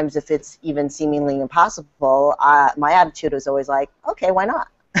sometimes if it's even seemingly impossible, my attitude is always like, okay, why not?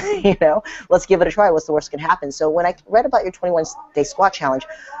 Let's give it a try. What's the worst that can happen? So when I read about your 21-day squat challenge,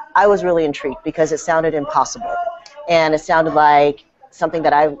 I was really intrigued because it sounded impossible. And it sounded like something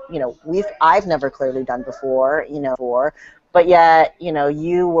that I've never clearly done before, but yet,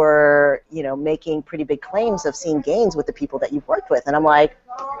 you were, making pretty big claims of seeing gains with the people that you've worked with. And I'm like,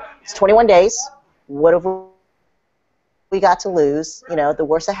 it's 21 days. What have we got to lose? The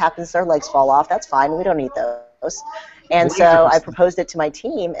worst that happens is our legs fall off. That's fine. We don't need those. And so I proposed it to my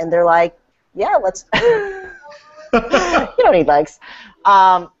team, and they're like, yeah, let's. You don't need legs.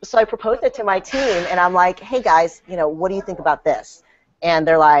 So I proposed it to my team, and I'm like, hey, guys, what do you think about this? And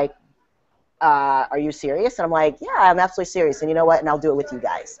they're like, are you serious? And I'm like, yeah, I'm absolutely serious. And you know what? And I'll do it with you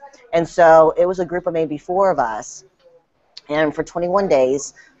guys. And so it was a group of maybe 4 of us. And for 21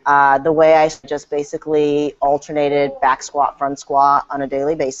 days, the way I just basically alternated back squat, front squat on a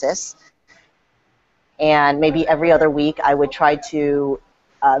daily basis. And maybe every other week I would try to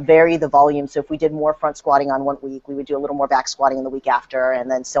vary the volume. So if we did more front squatting on one week, we would do a little more back squatting in the week after, and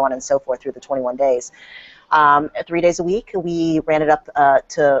then so on and so forth through the 21 days. 3 days a week, we ran it up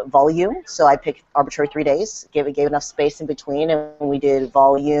to volume. So I picked arbitrary 3 days, gave enough space in between, and we did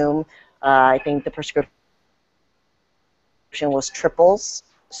volume. I think the prescription was triples,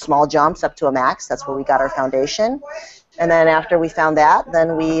 small jumps up to a max. That's where we got our foundation. And then after we found that,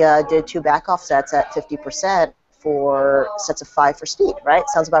 then we did 2 back off sets at 50% for sets of 5 for speed, right?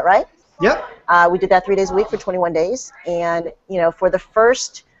 Sounds about right? Yep. We did that 3 days a week for 21 days. And, for the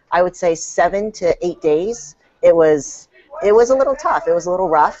first, I would say 7 to 8 days, it was a little tough. It was a little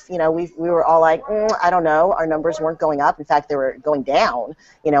rough. We were all like, I don't know. Our numbers weren't going up. In fact, they were going down,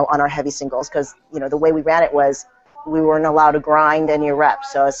 on our heavy singles because, the way we ran it was we weren't allowed to grind any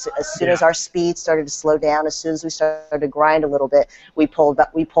reps. So as soon as our speed started to slow down, as soon as we started to grind a little bit, we pulled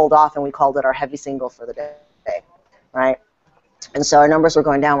off and we called it our heavy single for the day, right? And so our numbers were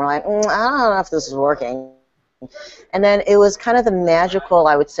going down. We're like, I don't know if this is working. And then it was kind of the magical,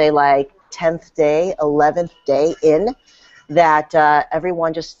 I would say, like 10th day, 11th day in that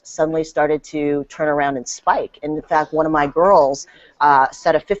everyone just suddenly started to turn around and spike. And in fact, one of my girls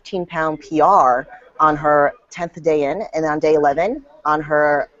set a 15-pound PR on her 10th day in, and on day 11, on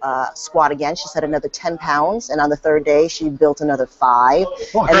her squat again, she set another 10 pounds, and on the third day, she built another 5.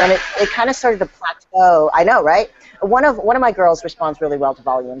 And then it kind of started to plateau. I know, right? One of my girls responds really well to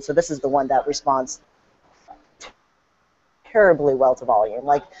volume, so this is the one that responds terribly well to volume.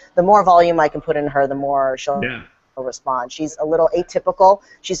 Like, the more volume I can put in her, the more she'll respond. She's a little atypical.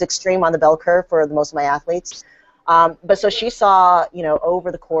 She's extreme on the bell curve for most of my athletes. But so she saw,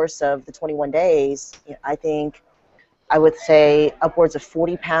 over the course of the 21 days, I think I would say upwards of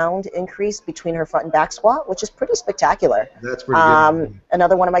 40-pound increase between her front and back squat, which is pretty spectacular. That's pretty good.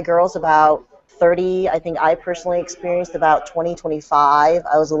 Another one of my girls, about 30. I think I personally experienced about 20, 25.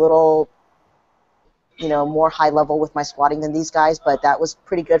 I was a little, more high level with my squatting than these guys, but that was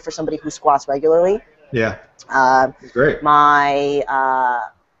pretty good for somebody who squats regularly. Yeah. Great. My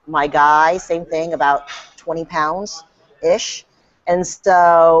guy, same thing, about 20 pounds-ish. And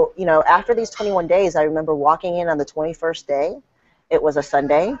so, after these 21 days, I remember walking in on the 21st day. It was a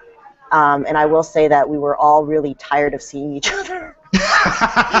Sunday. And I will say that we were all really tired of seeing each other.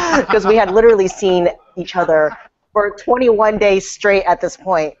 Because we had literally seen each other for 21 days straight at this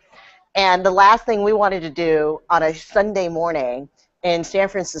point. And the last thing we wanted to do on a Sunday morning in San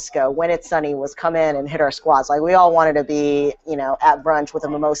Francisco, when it's sunny, was come in and hit our squats. Like, we all wanted to be, at brunch with a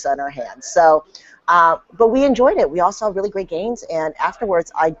mimosa in our hands. So, but we enjoyed it. We all saw really great gains. And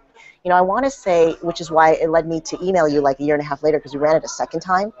afterwards, I want to say, which is why it led me to email you like a year and a half later, because we ran it a second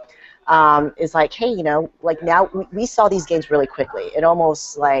time, is like, hey, like, now we saw these gains really quickly. It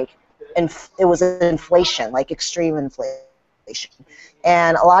almost like, it was an inflation, like extreme inflation.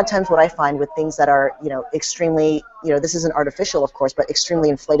 And a lot of times what I find with things that are, extremely, this isn't artificial, of course, but extremely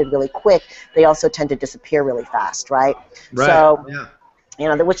inflated really quick, they also tend to disappear really fast, right? So,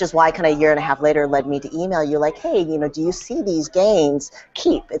 which is why kind of a year and a half later led me to email you like, hey, do you see these gains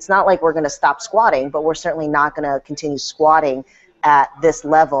keep? It's not like we're going to stop squatting, but we're certainly not going to continue squatting at this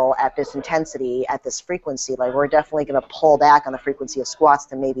level, at this intensity, at this frequency. Like, we're definitely going to pull back on the frequency of squats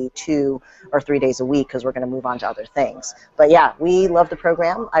to maybe 2 or 3 days a week, because we're going to move on to other things. But yeah, we love the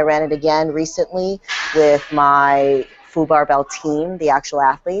program. I ran it again recently with my full barbell team, the actual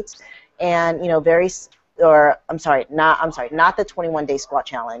athletes, and not the 21-day squat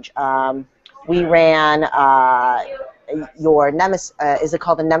challenge. We ran your Nemesis. Is it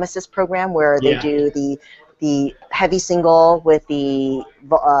called the Nemesis program, where they do the heavy single with the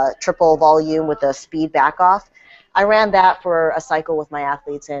triple volume with the speed back off. I ran that for a cycle with my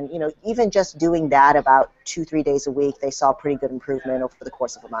athletes, and even just doing that about 2-3 days a week, they saw pretty good improvement over the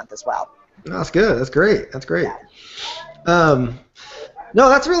course of a month as well. That's good. That's great. That's great. No,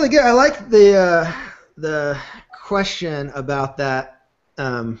 that's really good. I like the question about that,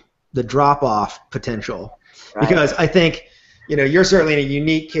 the drop-off potential, because I think you're certainly in a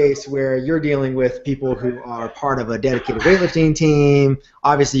unique case where you're dealing with people who are part of a dedicated weightlifting team.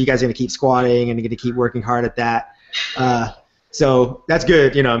 Obviously, you guys are going to keep squatting and you're going to keep working hard at that. So that's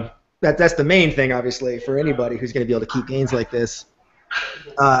good. That's the main thing, obviously, for anybody who's going to be able to keep gains like this.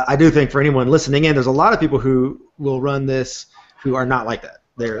 I do think for anyone listening in, there's a lot of people who will run this who are not like that.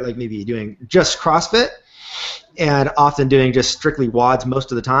 They're like maybe doing just CrossFit and often doing just strictly WODs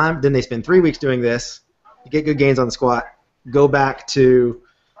most of the time. Then they spend 3 weeks doing this, get good gains on the squat, go back to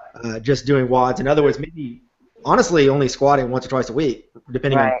just doing WODs. In other words, maybe honestly only squatting once or twice a week,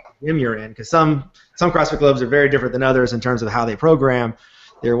 depending on the gym you're in, because some CrossFit clubs are very different than others in terms of how they program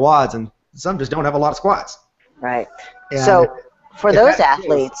their WODs, and some just don't have a lot of squats. Right. And so for those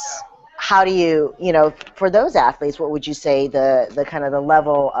athletes, how do you, for those athletes, what would you say the kind of the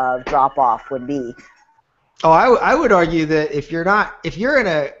level of drop-off would be? Oh, I would argue that if you're in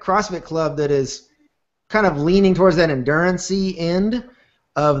a CrossFit club that is kind of leaning towards that endurance-y end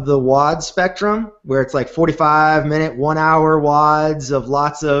of the WOD spectrum, where it's like 45-minute, 1-hour WODs of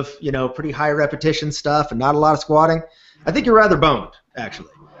lots of, pretty high repetition stuff and not a lot of squatting, I think you're rather boned, actually.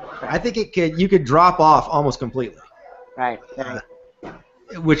 I think you could drop off almost completely. Right.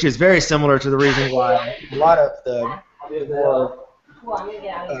 Which is very similar to the reason why a lot of the more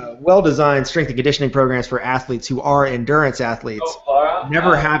well-designed strength and conditioning programs for athletes who are endurance athletes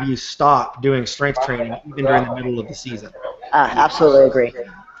never have you stop doing strength training even during the middle of the season. Absolutely agree.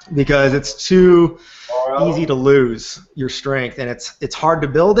 Because it's too easy to lose your strength, and it's hard to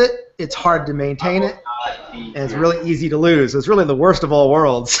build it, it's hard to maintain it, and it's really easy to lose. It's really the worst of all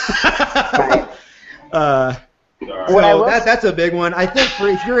worlds. Right. So that's a big one. I think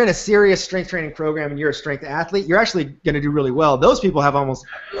if you're in a serious strength training program and you're a strength athlete, you're actually going to do really well. Those people have you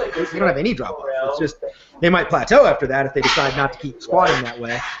don't have any drop-off. It's just they might plateau after that if they decide not to keep squatting that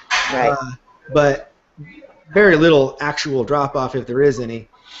way. Right. But very little actual drop off if there is any.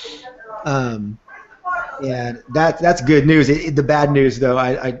 And that's good news. The bad news, though,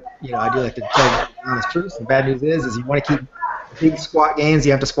 I do like to tell you the honest truth. The bad news is you want to keep big squat gains,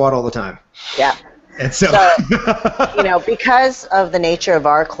 you have to squat all the time. Yeah. And so because of the nature of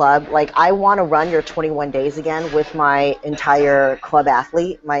our club, like I want to run your 21 days again with my entire club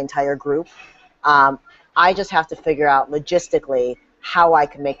athlete, my entire group. I just have to figure out logistically how I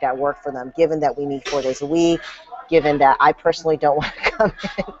can make that work for them, given that we meet 4 days a week, given that I personally don't want to come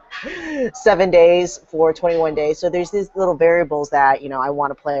in 7 days for 21 days. So there's these little variables that, I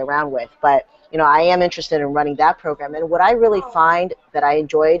want to play around with. But, I am interested in running that program. And what I really find that I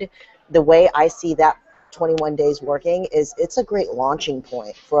enjoyed, the way I see that 21 days working is it's a great launching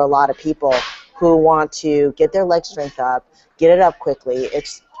point for a lot of people who want to get their leg strength up, get it up quickly.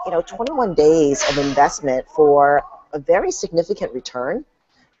 It's, 21 days of investment for a very significant return,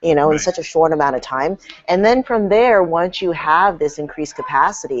 in such a short amount of time. And then from there, once you have this increased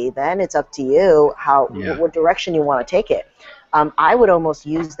capacity, then it's up to you what direction you want to take it. I would almost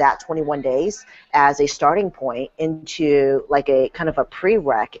use that 21 days as a starting point into like a kind of a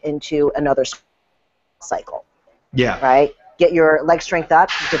prereq into another cycle. Yeah. Right? Get your leg strength up,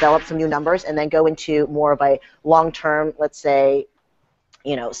 develop some new numbers, and then go into more of a long-term, let's say,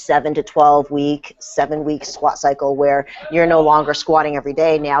 7 to 12 week, 7 week squat cycle where you're no longer squatting every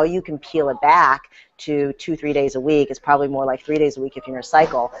day. Now you can peel it back to 2-3 days a week. It's probably more like 3 days a week if you're in a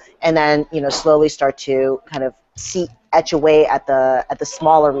cycle, and then slowly start to kind of etch away at the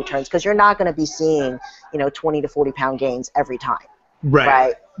smaller returns, because you're not going to be seeing 20 to 40 pound gains every time.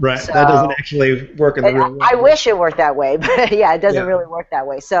 Right. So, that doesn't actually work in the real world. I wish it worked that way, but yeah, it doesn't really work that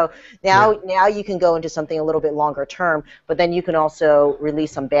way. So now you can go into something a little bit longer term, but then you can also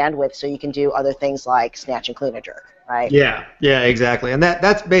release some bandwidth so you can do other things like snatch and clean and jerk, right? Yeah, exactly. And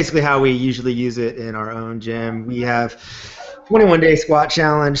that's basically how we usually use it in our own gym. We have 21-day squat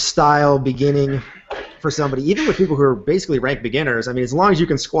challenge style beginning for somebody, even with people who are basically ranked beginners. I mean, as long as you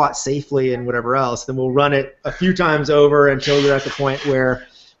can squat safely and whatever else, then we'll run it a few times over until you're at the point where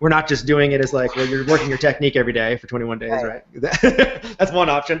we're not just doing it as like, well, you're working your technique every day for 21 days, right? That's one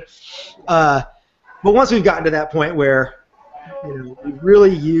option. But once we've gotten to that point where, we've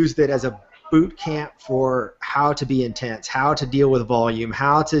really used it as a boot camp for how to be intense, how to deal with volume,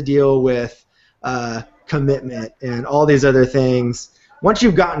 how to deal with commitment, and all these other things. Once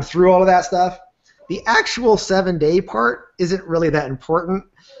you've gotten through all of that stuff, the actual 7-day part isn't really that important.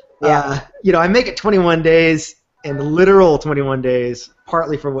 Yeah. I make it 21 days and literal 21 days,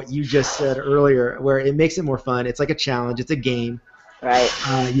 partly for what you just said earlier, where it makes it more fun. It's like a challenge. It's a game. Right.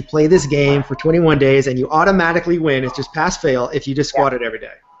 You play this game for 21 days, and you automatically win. It's just pass-fail if you just squat it every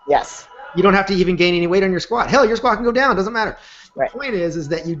day. Yes. You don't have to even gain any weight on your squat. Hell, your squat can go down. Doesn't matter. Right. The point is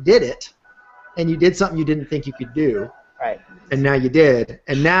that you did it, and you did something you didn't think you could do. Right. And now you did.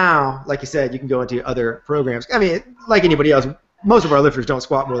 And now, like you said, you can go into other programs. I mean, like anybody else, most of our lifters don't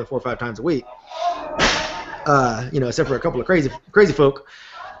squat more than 4 or 5 times a week. Except for a couple of crazy folk.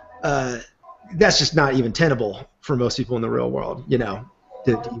 That's just not even tenable for most people in the real world, to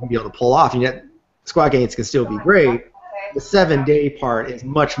even be able to pull off. And yet, squat gains can still be great. The 7-day part is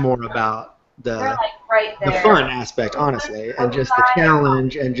much more about the fun aspect, honestly, and just the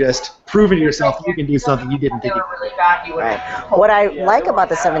challenge and just proving to yourself you can do something you didn't think you could. Right. What I like about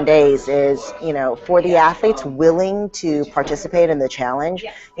the 7 days is, for the athletes willing to participate in the challenge,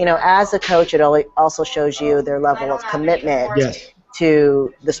 as a coach, it also shows you their level of commitment. Yes.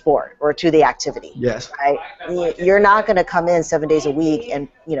 To the sport or to the activity. Yes. Right? You're not going to come in 7 days a week and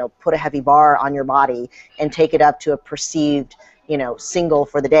put a heavy bar on your body and take it up to a perceived single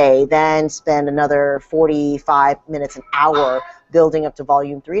for the day, then spend another 45 minutes, an hour building up to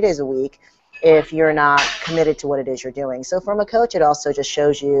volume 3 days a week if you're not committed to what it is you're doing. So from a coach, it also just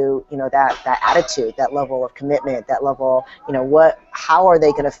shows you, that attitude, that level of commitment, that level, how are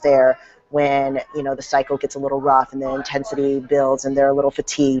they going to fare when, the cycle gets a little rough and the intensity builds and they're a little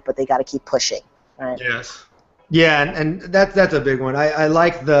fatigued, but they got to keep pushing. Right? Yes. Yeah, and that's a big one. I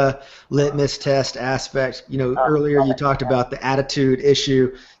like the litmus test aspect. Earlier you talked about the attitude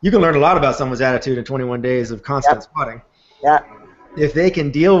issue. You can learn a lot about someone's attitude in 21 days of constant squatting. Yeah. If they can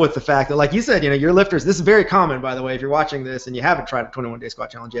deal with the fact that, like you said, your lifters, this is very common, by the way, if you're watching this and you haven't tried a 21-day squat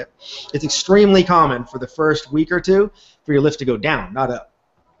challenge yet, it's extremely common for the first week or two for your lift to go down, not up.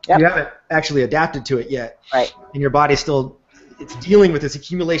 Yep. You haven't actually adapted to it yet. Right. And your body's still it's dealing with this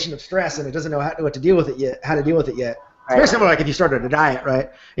accumulation of stress, and it doesn't know how to deal with it yet. It's very similar, like if you started a diet,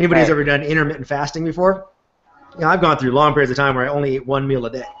 right? Anybody who's ever done intermittent fasting before? I've gone through long periods of time where I only ate one meal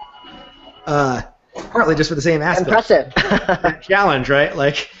a day. partly just for the same aspect. Impressive. Challenge, right?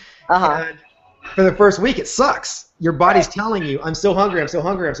 Like, and for the first week, it sucks. Your body's telling you, I'm so hungry, I'm so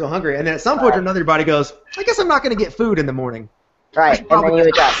hungry, I'm so hungry. And then at some point or another, your body goes, I guess I'm not going to get food in the morning. Right, and then you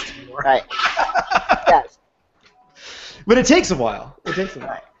adjust. Right. Yes. But it takes a while. It takes a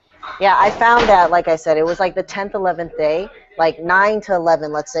while. Yeah, I found that, like I said, it was like the 10th, 11th day, like 9 to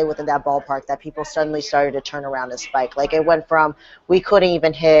 11, let's say, within that ballpark, that people suddenly started to turn around and spike. Like, it went from we couldn't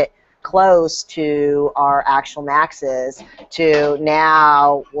even hit close to our actual maxes to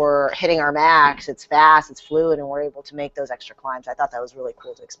now we're hitting our max, it's fast, it's fluid, and we're able to make those extra climbs. I thought that was really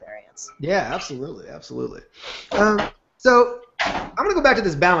cool to experience. Yeah, absolutely, absolutely. So I'm going to go back to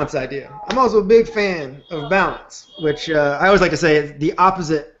this balance idea. I'm also a big fan of balance, which I always like to say is the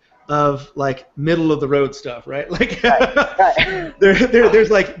opposite of like middle of the road stuff, right? Like right.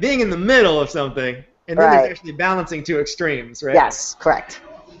 There's like being in the middle of something, and then there's actually balancing two extremes, right? Yes, correct.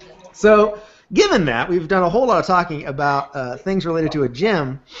 So given that, we've done a whole lot of talking about things related to a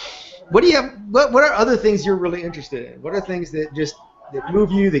gym. What do you have? What are other things you're really interested in? What are things that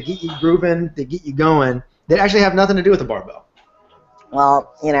move you, that get you grooving, that get you going, that actually have nothing to do with the barbell?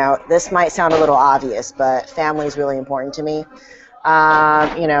 Well, you know, this might sound a little obvious, but family is really important to me.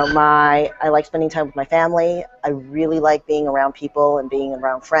 You know, I like spending time with my family. I really like being around people and being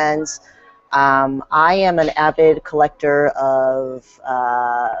around friends. I am an avid collector of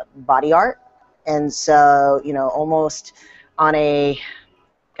body art, and so, you know, almost on a,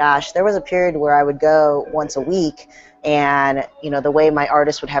 gosh, there was a period where I would go once a week, and, you know, the way my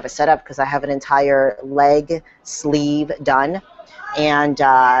artist would have it set up, because I have an entire leg sleeve done, and,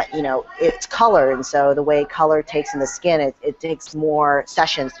 you know, it's color, and so the way color takes in the skin, it takes more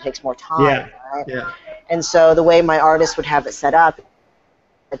sessions, it takes more time, right? Yeah. And so the way my artist would have it set up,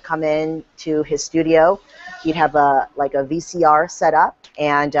 I'd come in to his studio, he'd have a VCR set up,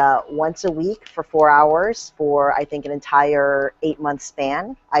 and once a week for 4 hours for, I think, an entire 8-month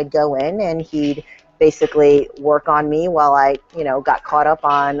span, I'd go in and he'd basically work on me while I, you know, got caught up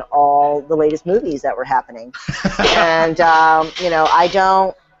on all the latest movies that were happening. And, you know, I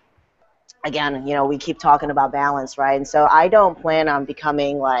don't, again, you know, we keep talking about balance, right? And so I don't plan on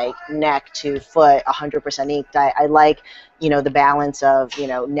becoming like neck to foot 100% eked. I like, you know, the balance of, you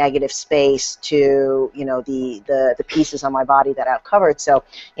know, negative space to, you know, the pieces on my body that I've covered. So,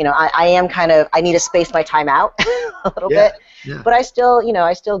 you know, I am kind of, I need to space my time out a little bit. Yeah. But I still, you know,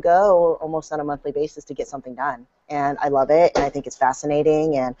 I still go almost on a monthly basis to get something done. And I love it, and I think it's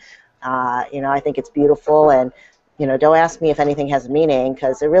fascinating, and, you know, I think it's beautiful, and, you know, don't ask me if anything has meaning,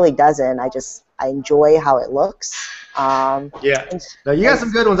 because it really doesn't. I enjoy how it looks. Yeah. No, you got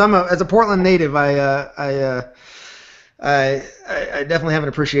some good ones. As a Portland native, I definitely have an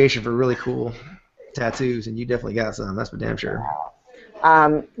appreciation for really cool tattoos, and you definitely got some. That's for damn sure.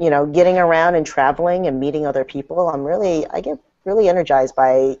 You know, getting around and traveling and meeting other people, I get really energized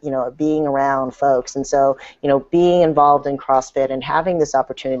by, you know, being around folks. And so, you know, being involved in CrossFit and having this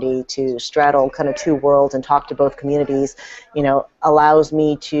opportunity to straddle kind of two worlds and talk to both communities, you know, allows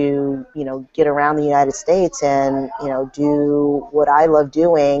me to, you know, get around the United States and, you know, do what I love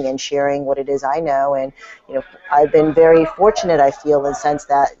doing and sharing what it is I know. And, you know, I've been very fortunate, I feel, in the sense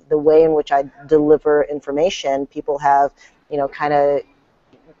that the way in which I deliver information, people have, you know, kind of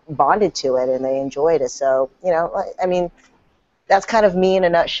bonded to it and they enjoyed it. So, you know, I mean, that's kind of me in a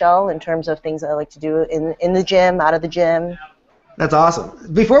nutshell in terms of things I like to do in the gym, out of the gym. That's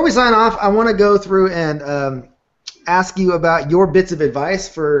awesome. Before we sign off, I want to go through and ask you about your bits of advice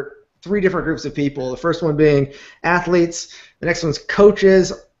for 3 different groups of people. The first one being athletes, the next one's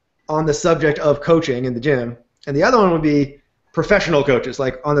coaches on the subject of coaching in the gym, and the other one would be professional coaches,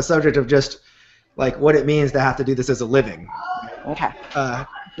 like on the subject of just like what it means to have to do this as a living. Okay.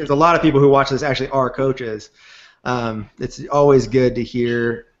 There's a lot of people who watch this actually are coaches. It's always good to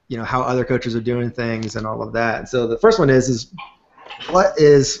hear, you know, how other coaches are doing things and all of that. So the first one is what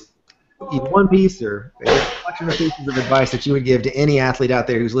is one piece or a collection of pieces of advice that you would give to any athlete out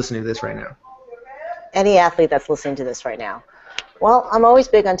there who's listening to this right now? Any athlete that's listening to this right now. Well, I'm always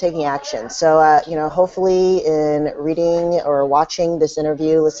big on taking action. So, you know, hopefully in reading or watching this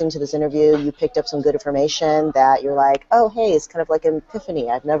interview, listening to this interview, you picked up some good information that you're like, oh, hey, it's kind of like an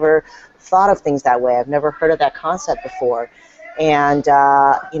epiphany. I've never thought of things that way. I've never heard of that concept before. And,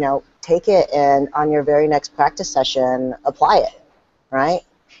 you know, take it and on your very next practice session, apply it, right?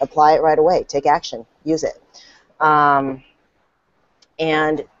 Apply it right away. Take action. Use it. And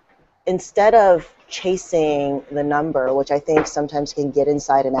instead of chasing the number, which I think sometimes can get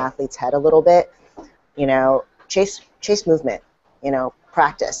inside an athlete's head a little bit, you know, chase movement, you know,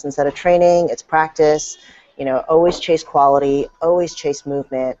 practice. Instead of training, it's practice, you know, always chase quality, always chase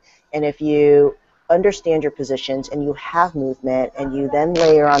movement, And if you understand your positions and you have movement and you then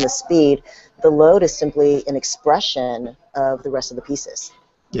layer on the speed, the load is simply an expression of the rest of the pieces.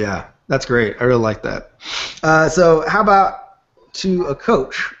 Yeah, that's great. I really like that. So how about to a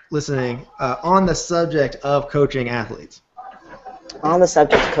coach listening on the subject of coaching athletes? On the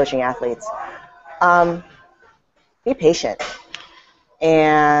subject of coaching athletes, be patient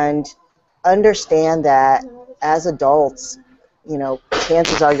and understand that as adults,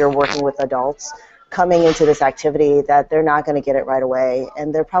 chances are you're working with adults coming into this activity that they're not going to get it right away,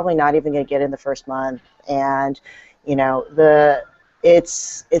 and they're probably not even going to get it in the first month. And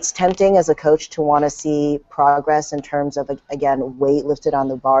it's tempting as a coach to want to see progress in terms of, again, weight lifted on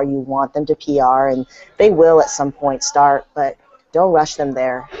the bar. You want them to PR, and they will at some point start, but don't rush them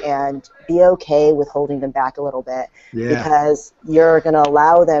there, and be okay with holding them back a little bit, because you're going to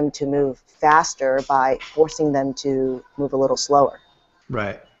allow them to move faster by forcing them to move a little slower.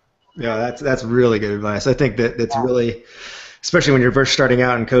 Right. Yeah, that's really good advice. I think that's really, especially when you're first starting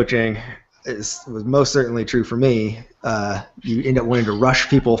out in coaching, it was most certainly true for me. You end up wanting to rush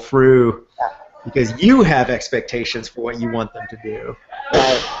people through because you have expectations for what you want them to do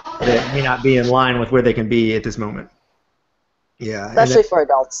that may not be in line with where they can be at this moment. Yeah. Especially for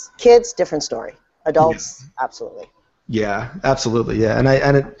adults. Kids, different story. Adults, absolutely. Yeah, absolutely. Yeah,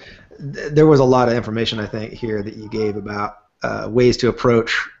 and there was a lot of information, I think, here that you gave about ways to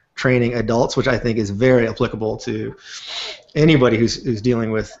approach training adults, which I think is very applicable to anybody who's dealing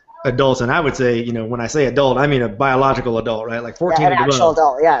with adults. And I would say, when I say adult, I mean a biological adult, right? Like 14 and above. An actual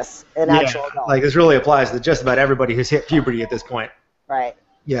adult, yes. An actual adult. Like this really applies to just about everybody who's hit puberty at this point. Right.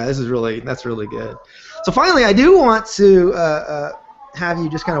 Yeah, that's really good. So finally, I do want to have you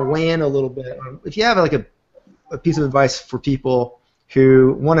just kind of weigh in a little bit. If you have like a piece of advice for people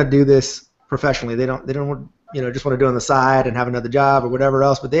who want to do this professionally, they don't want, just want to do it on the side and have another job or whatever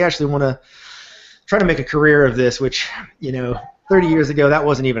else, but they actually want to try to make a career of this, which 30 years ago that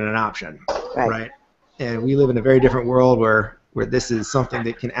wasn't even an option, right? And we live in a very different world where this is something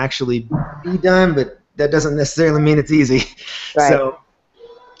that can actually be done, but that doesn't necessarily mean it's easy. Right. So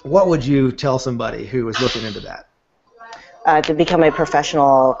what would you tell somebody who was looking into that? To become a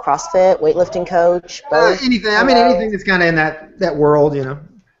professional CrossFit, weightlifting coach, both? Anything. I mean, anything that's kind of in that world,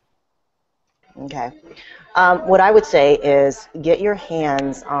 Okay. What I would say is get your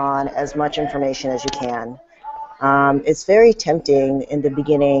hands on as much information as you can. It's very tempting in the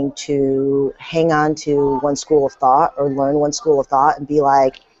beginning to hang on to one school of thought or learn one school of thought and be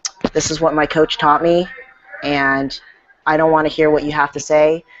like, this is what my coach taught me, and I don't want to hear what you have to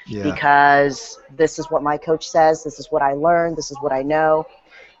say because this is what my coach says, this is what I learned, this is what I know.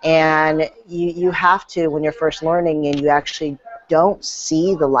 And you have to, when you're first learning and you actually don't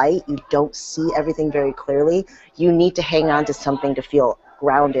see the light, you don't see everything very clearly, you need to hang on to something to feel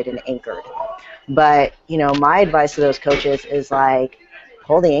grounded and anchored. But, my advice to those coaches is like,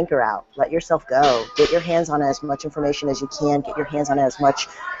 pull the anchor out, let yourself go, get your hands on as much information as you can, get your hands on as much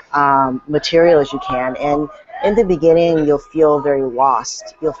material as you can. And in the beginning, you'll feel very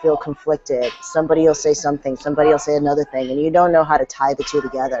lost. You'll feel conflicted. Somebody will say something, somebody will say another thing, and you don't know how to tie the two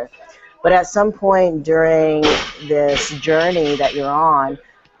together. But at some point during this journey that you're on,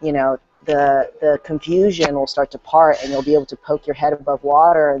 the confusion will start to part, and you'll be able to poke your head above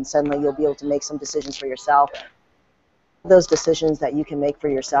water, and suddenly you'll be able to make some decisions for yourself. Those decisions that you can make for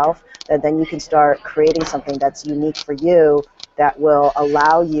yourself, that then you can start creating something that's unique for you, that will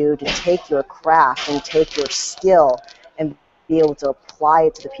allow you to take your craft and take your skill and be able to apply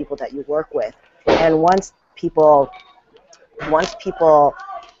it to the people that you work with. And once people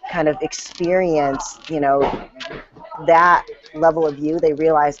kind of experience, that level of you, they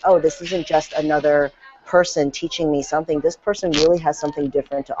realize, oh, this isn't just another person teaching me something. This person really has something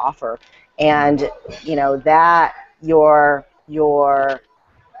different to offer. And, that your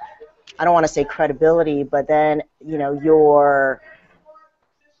I don't want to say credibility, but then, your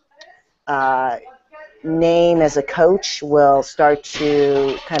name as a coach will start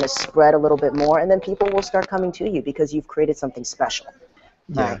to kind of spread a little bit more, and then people will start coming to you because you've created something special.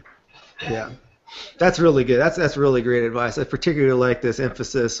 Yeah. That's really good. That's really great advice. I particularly like this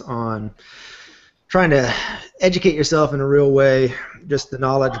emphasis on trying to educate yourself in a real way, just the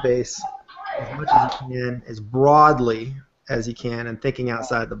knowledge base as much as you can, as broadly as you can, and thinking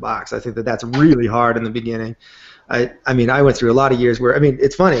outside the box. I think that's really hard in the beginning. I mean, I went through a lot of years where,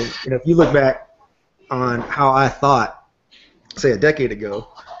 it's funny, if you look back on how I thought, say, a decade ago,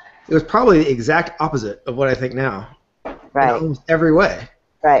 it was probably the exact opposite of what I think now. Right. In almost every way.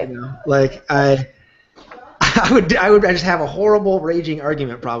 Right. Like I I would just have a horrible raging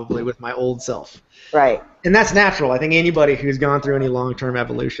argument probably with my old self. Right. And that's natural. I think anybody who's gone through any long-term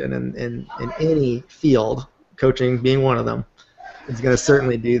evolution in any field, coaching being one of them, is going to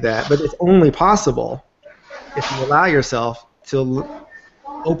certainly do that. But it's only possible if you allow yourself to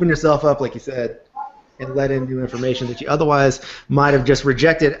open yourself up, like you said, and let in new information that you otherwise might have just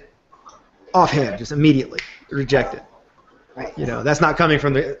rejected offhand, just immediately rejected. Right. You know, that's not coming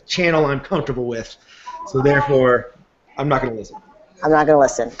from the channel I'm comfortable with. So therefore, I'm not going to listen. I'm not going to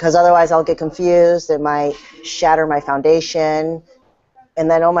listen because otherwise I'll get confused. It might shatter my foundation.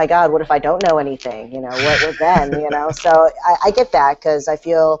 And then, oh my God, what if I don't know anything? You know, what then? You know, so I get that because I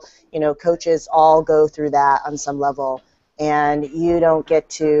feel, you know, coaches all go through that on some level. And you don't get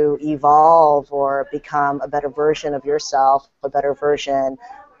to evolve or become a better version of yourself, a better version,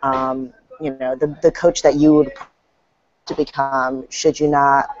 you know, the coach that you would to become should you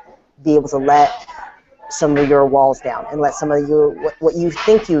not be able to let some of your walls down and let some of your what you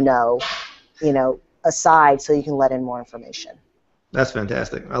think you know, aside so you can let in more information. That's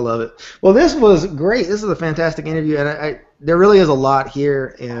fantastic. I love it. Well, this was great. This is a fantastic interview, and there really is a lot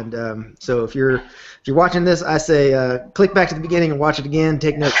here. And so if you're watching this, I say click back to the beginning and watch it again.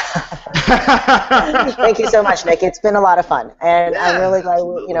 Take notes. Thank you so much, Nick. It's been a lot of fun, and Yeah, I'm really glad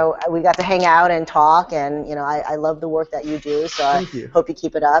absolutely. we got to hang out and talk. And I love the work that you do. So Thank you. hope you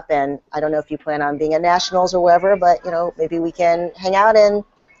keep it up. And I don't know if you plan on being at nationals or wherever, but maybe we can hang out and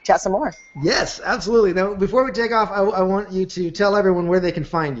chat some more. Yes, absolutely. Now, before we take off, I want you to tell everyone where they can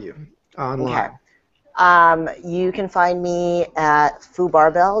find you online. Okay. You can find me at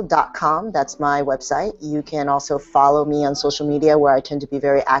foobarbell.com. That's my website. You can also follow me on social media where I tend to be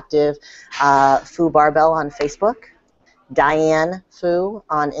very active. Foo Barbell on Facebook, Diane Foo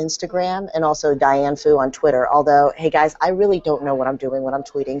on Instagram, and also Diane Foo on Twitter. Although, hey guys, I really don't know what I'm doing when I'm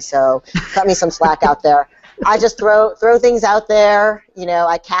tweeting, so cut me some slack out there. I just throw things out there,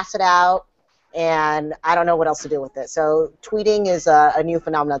 I cast it out, and I don't know what else to do with it. So tweeting is a new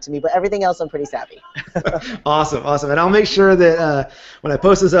phenomenon to me, but everything else I'm pretty savvy. Awesome, awesome. And I'll make sure that when I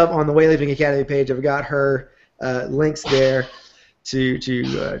post this up on the Weightlifting Academy page, I've got her links there to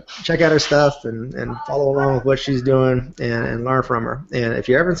check out her stuff and follow along with what she's doing and learn from her. And if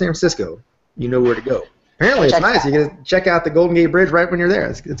you're ever in San Francisco, you know where to go. Apparently, it's nice. You get to check out the Golden Gate Bridge right when you're there.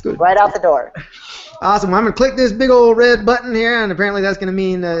 It's good. Right out the door. Awesome. Well, I'm going to click this big old red button here, and apparently that's going to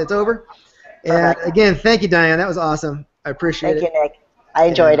mean it's over. And again, thank you, Diane. That was awesome. I appreciate it. Thank you, Nick. I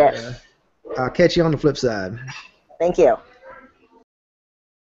enjoyed it. I'll catch you on the flip side. Thank you.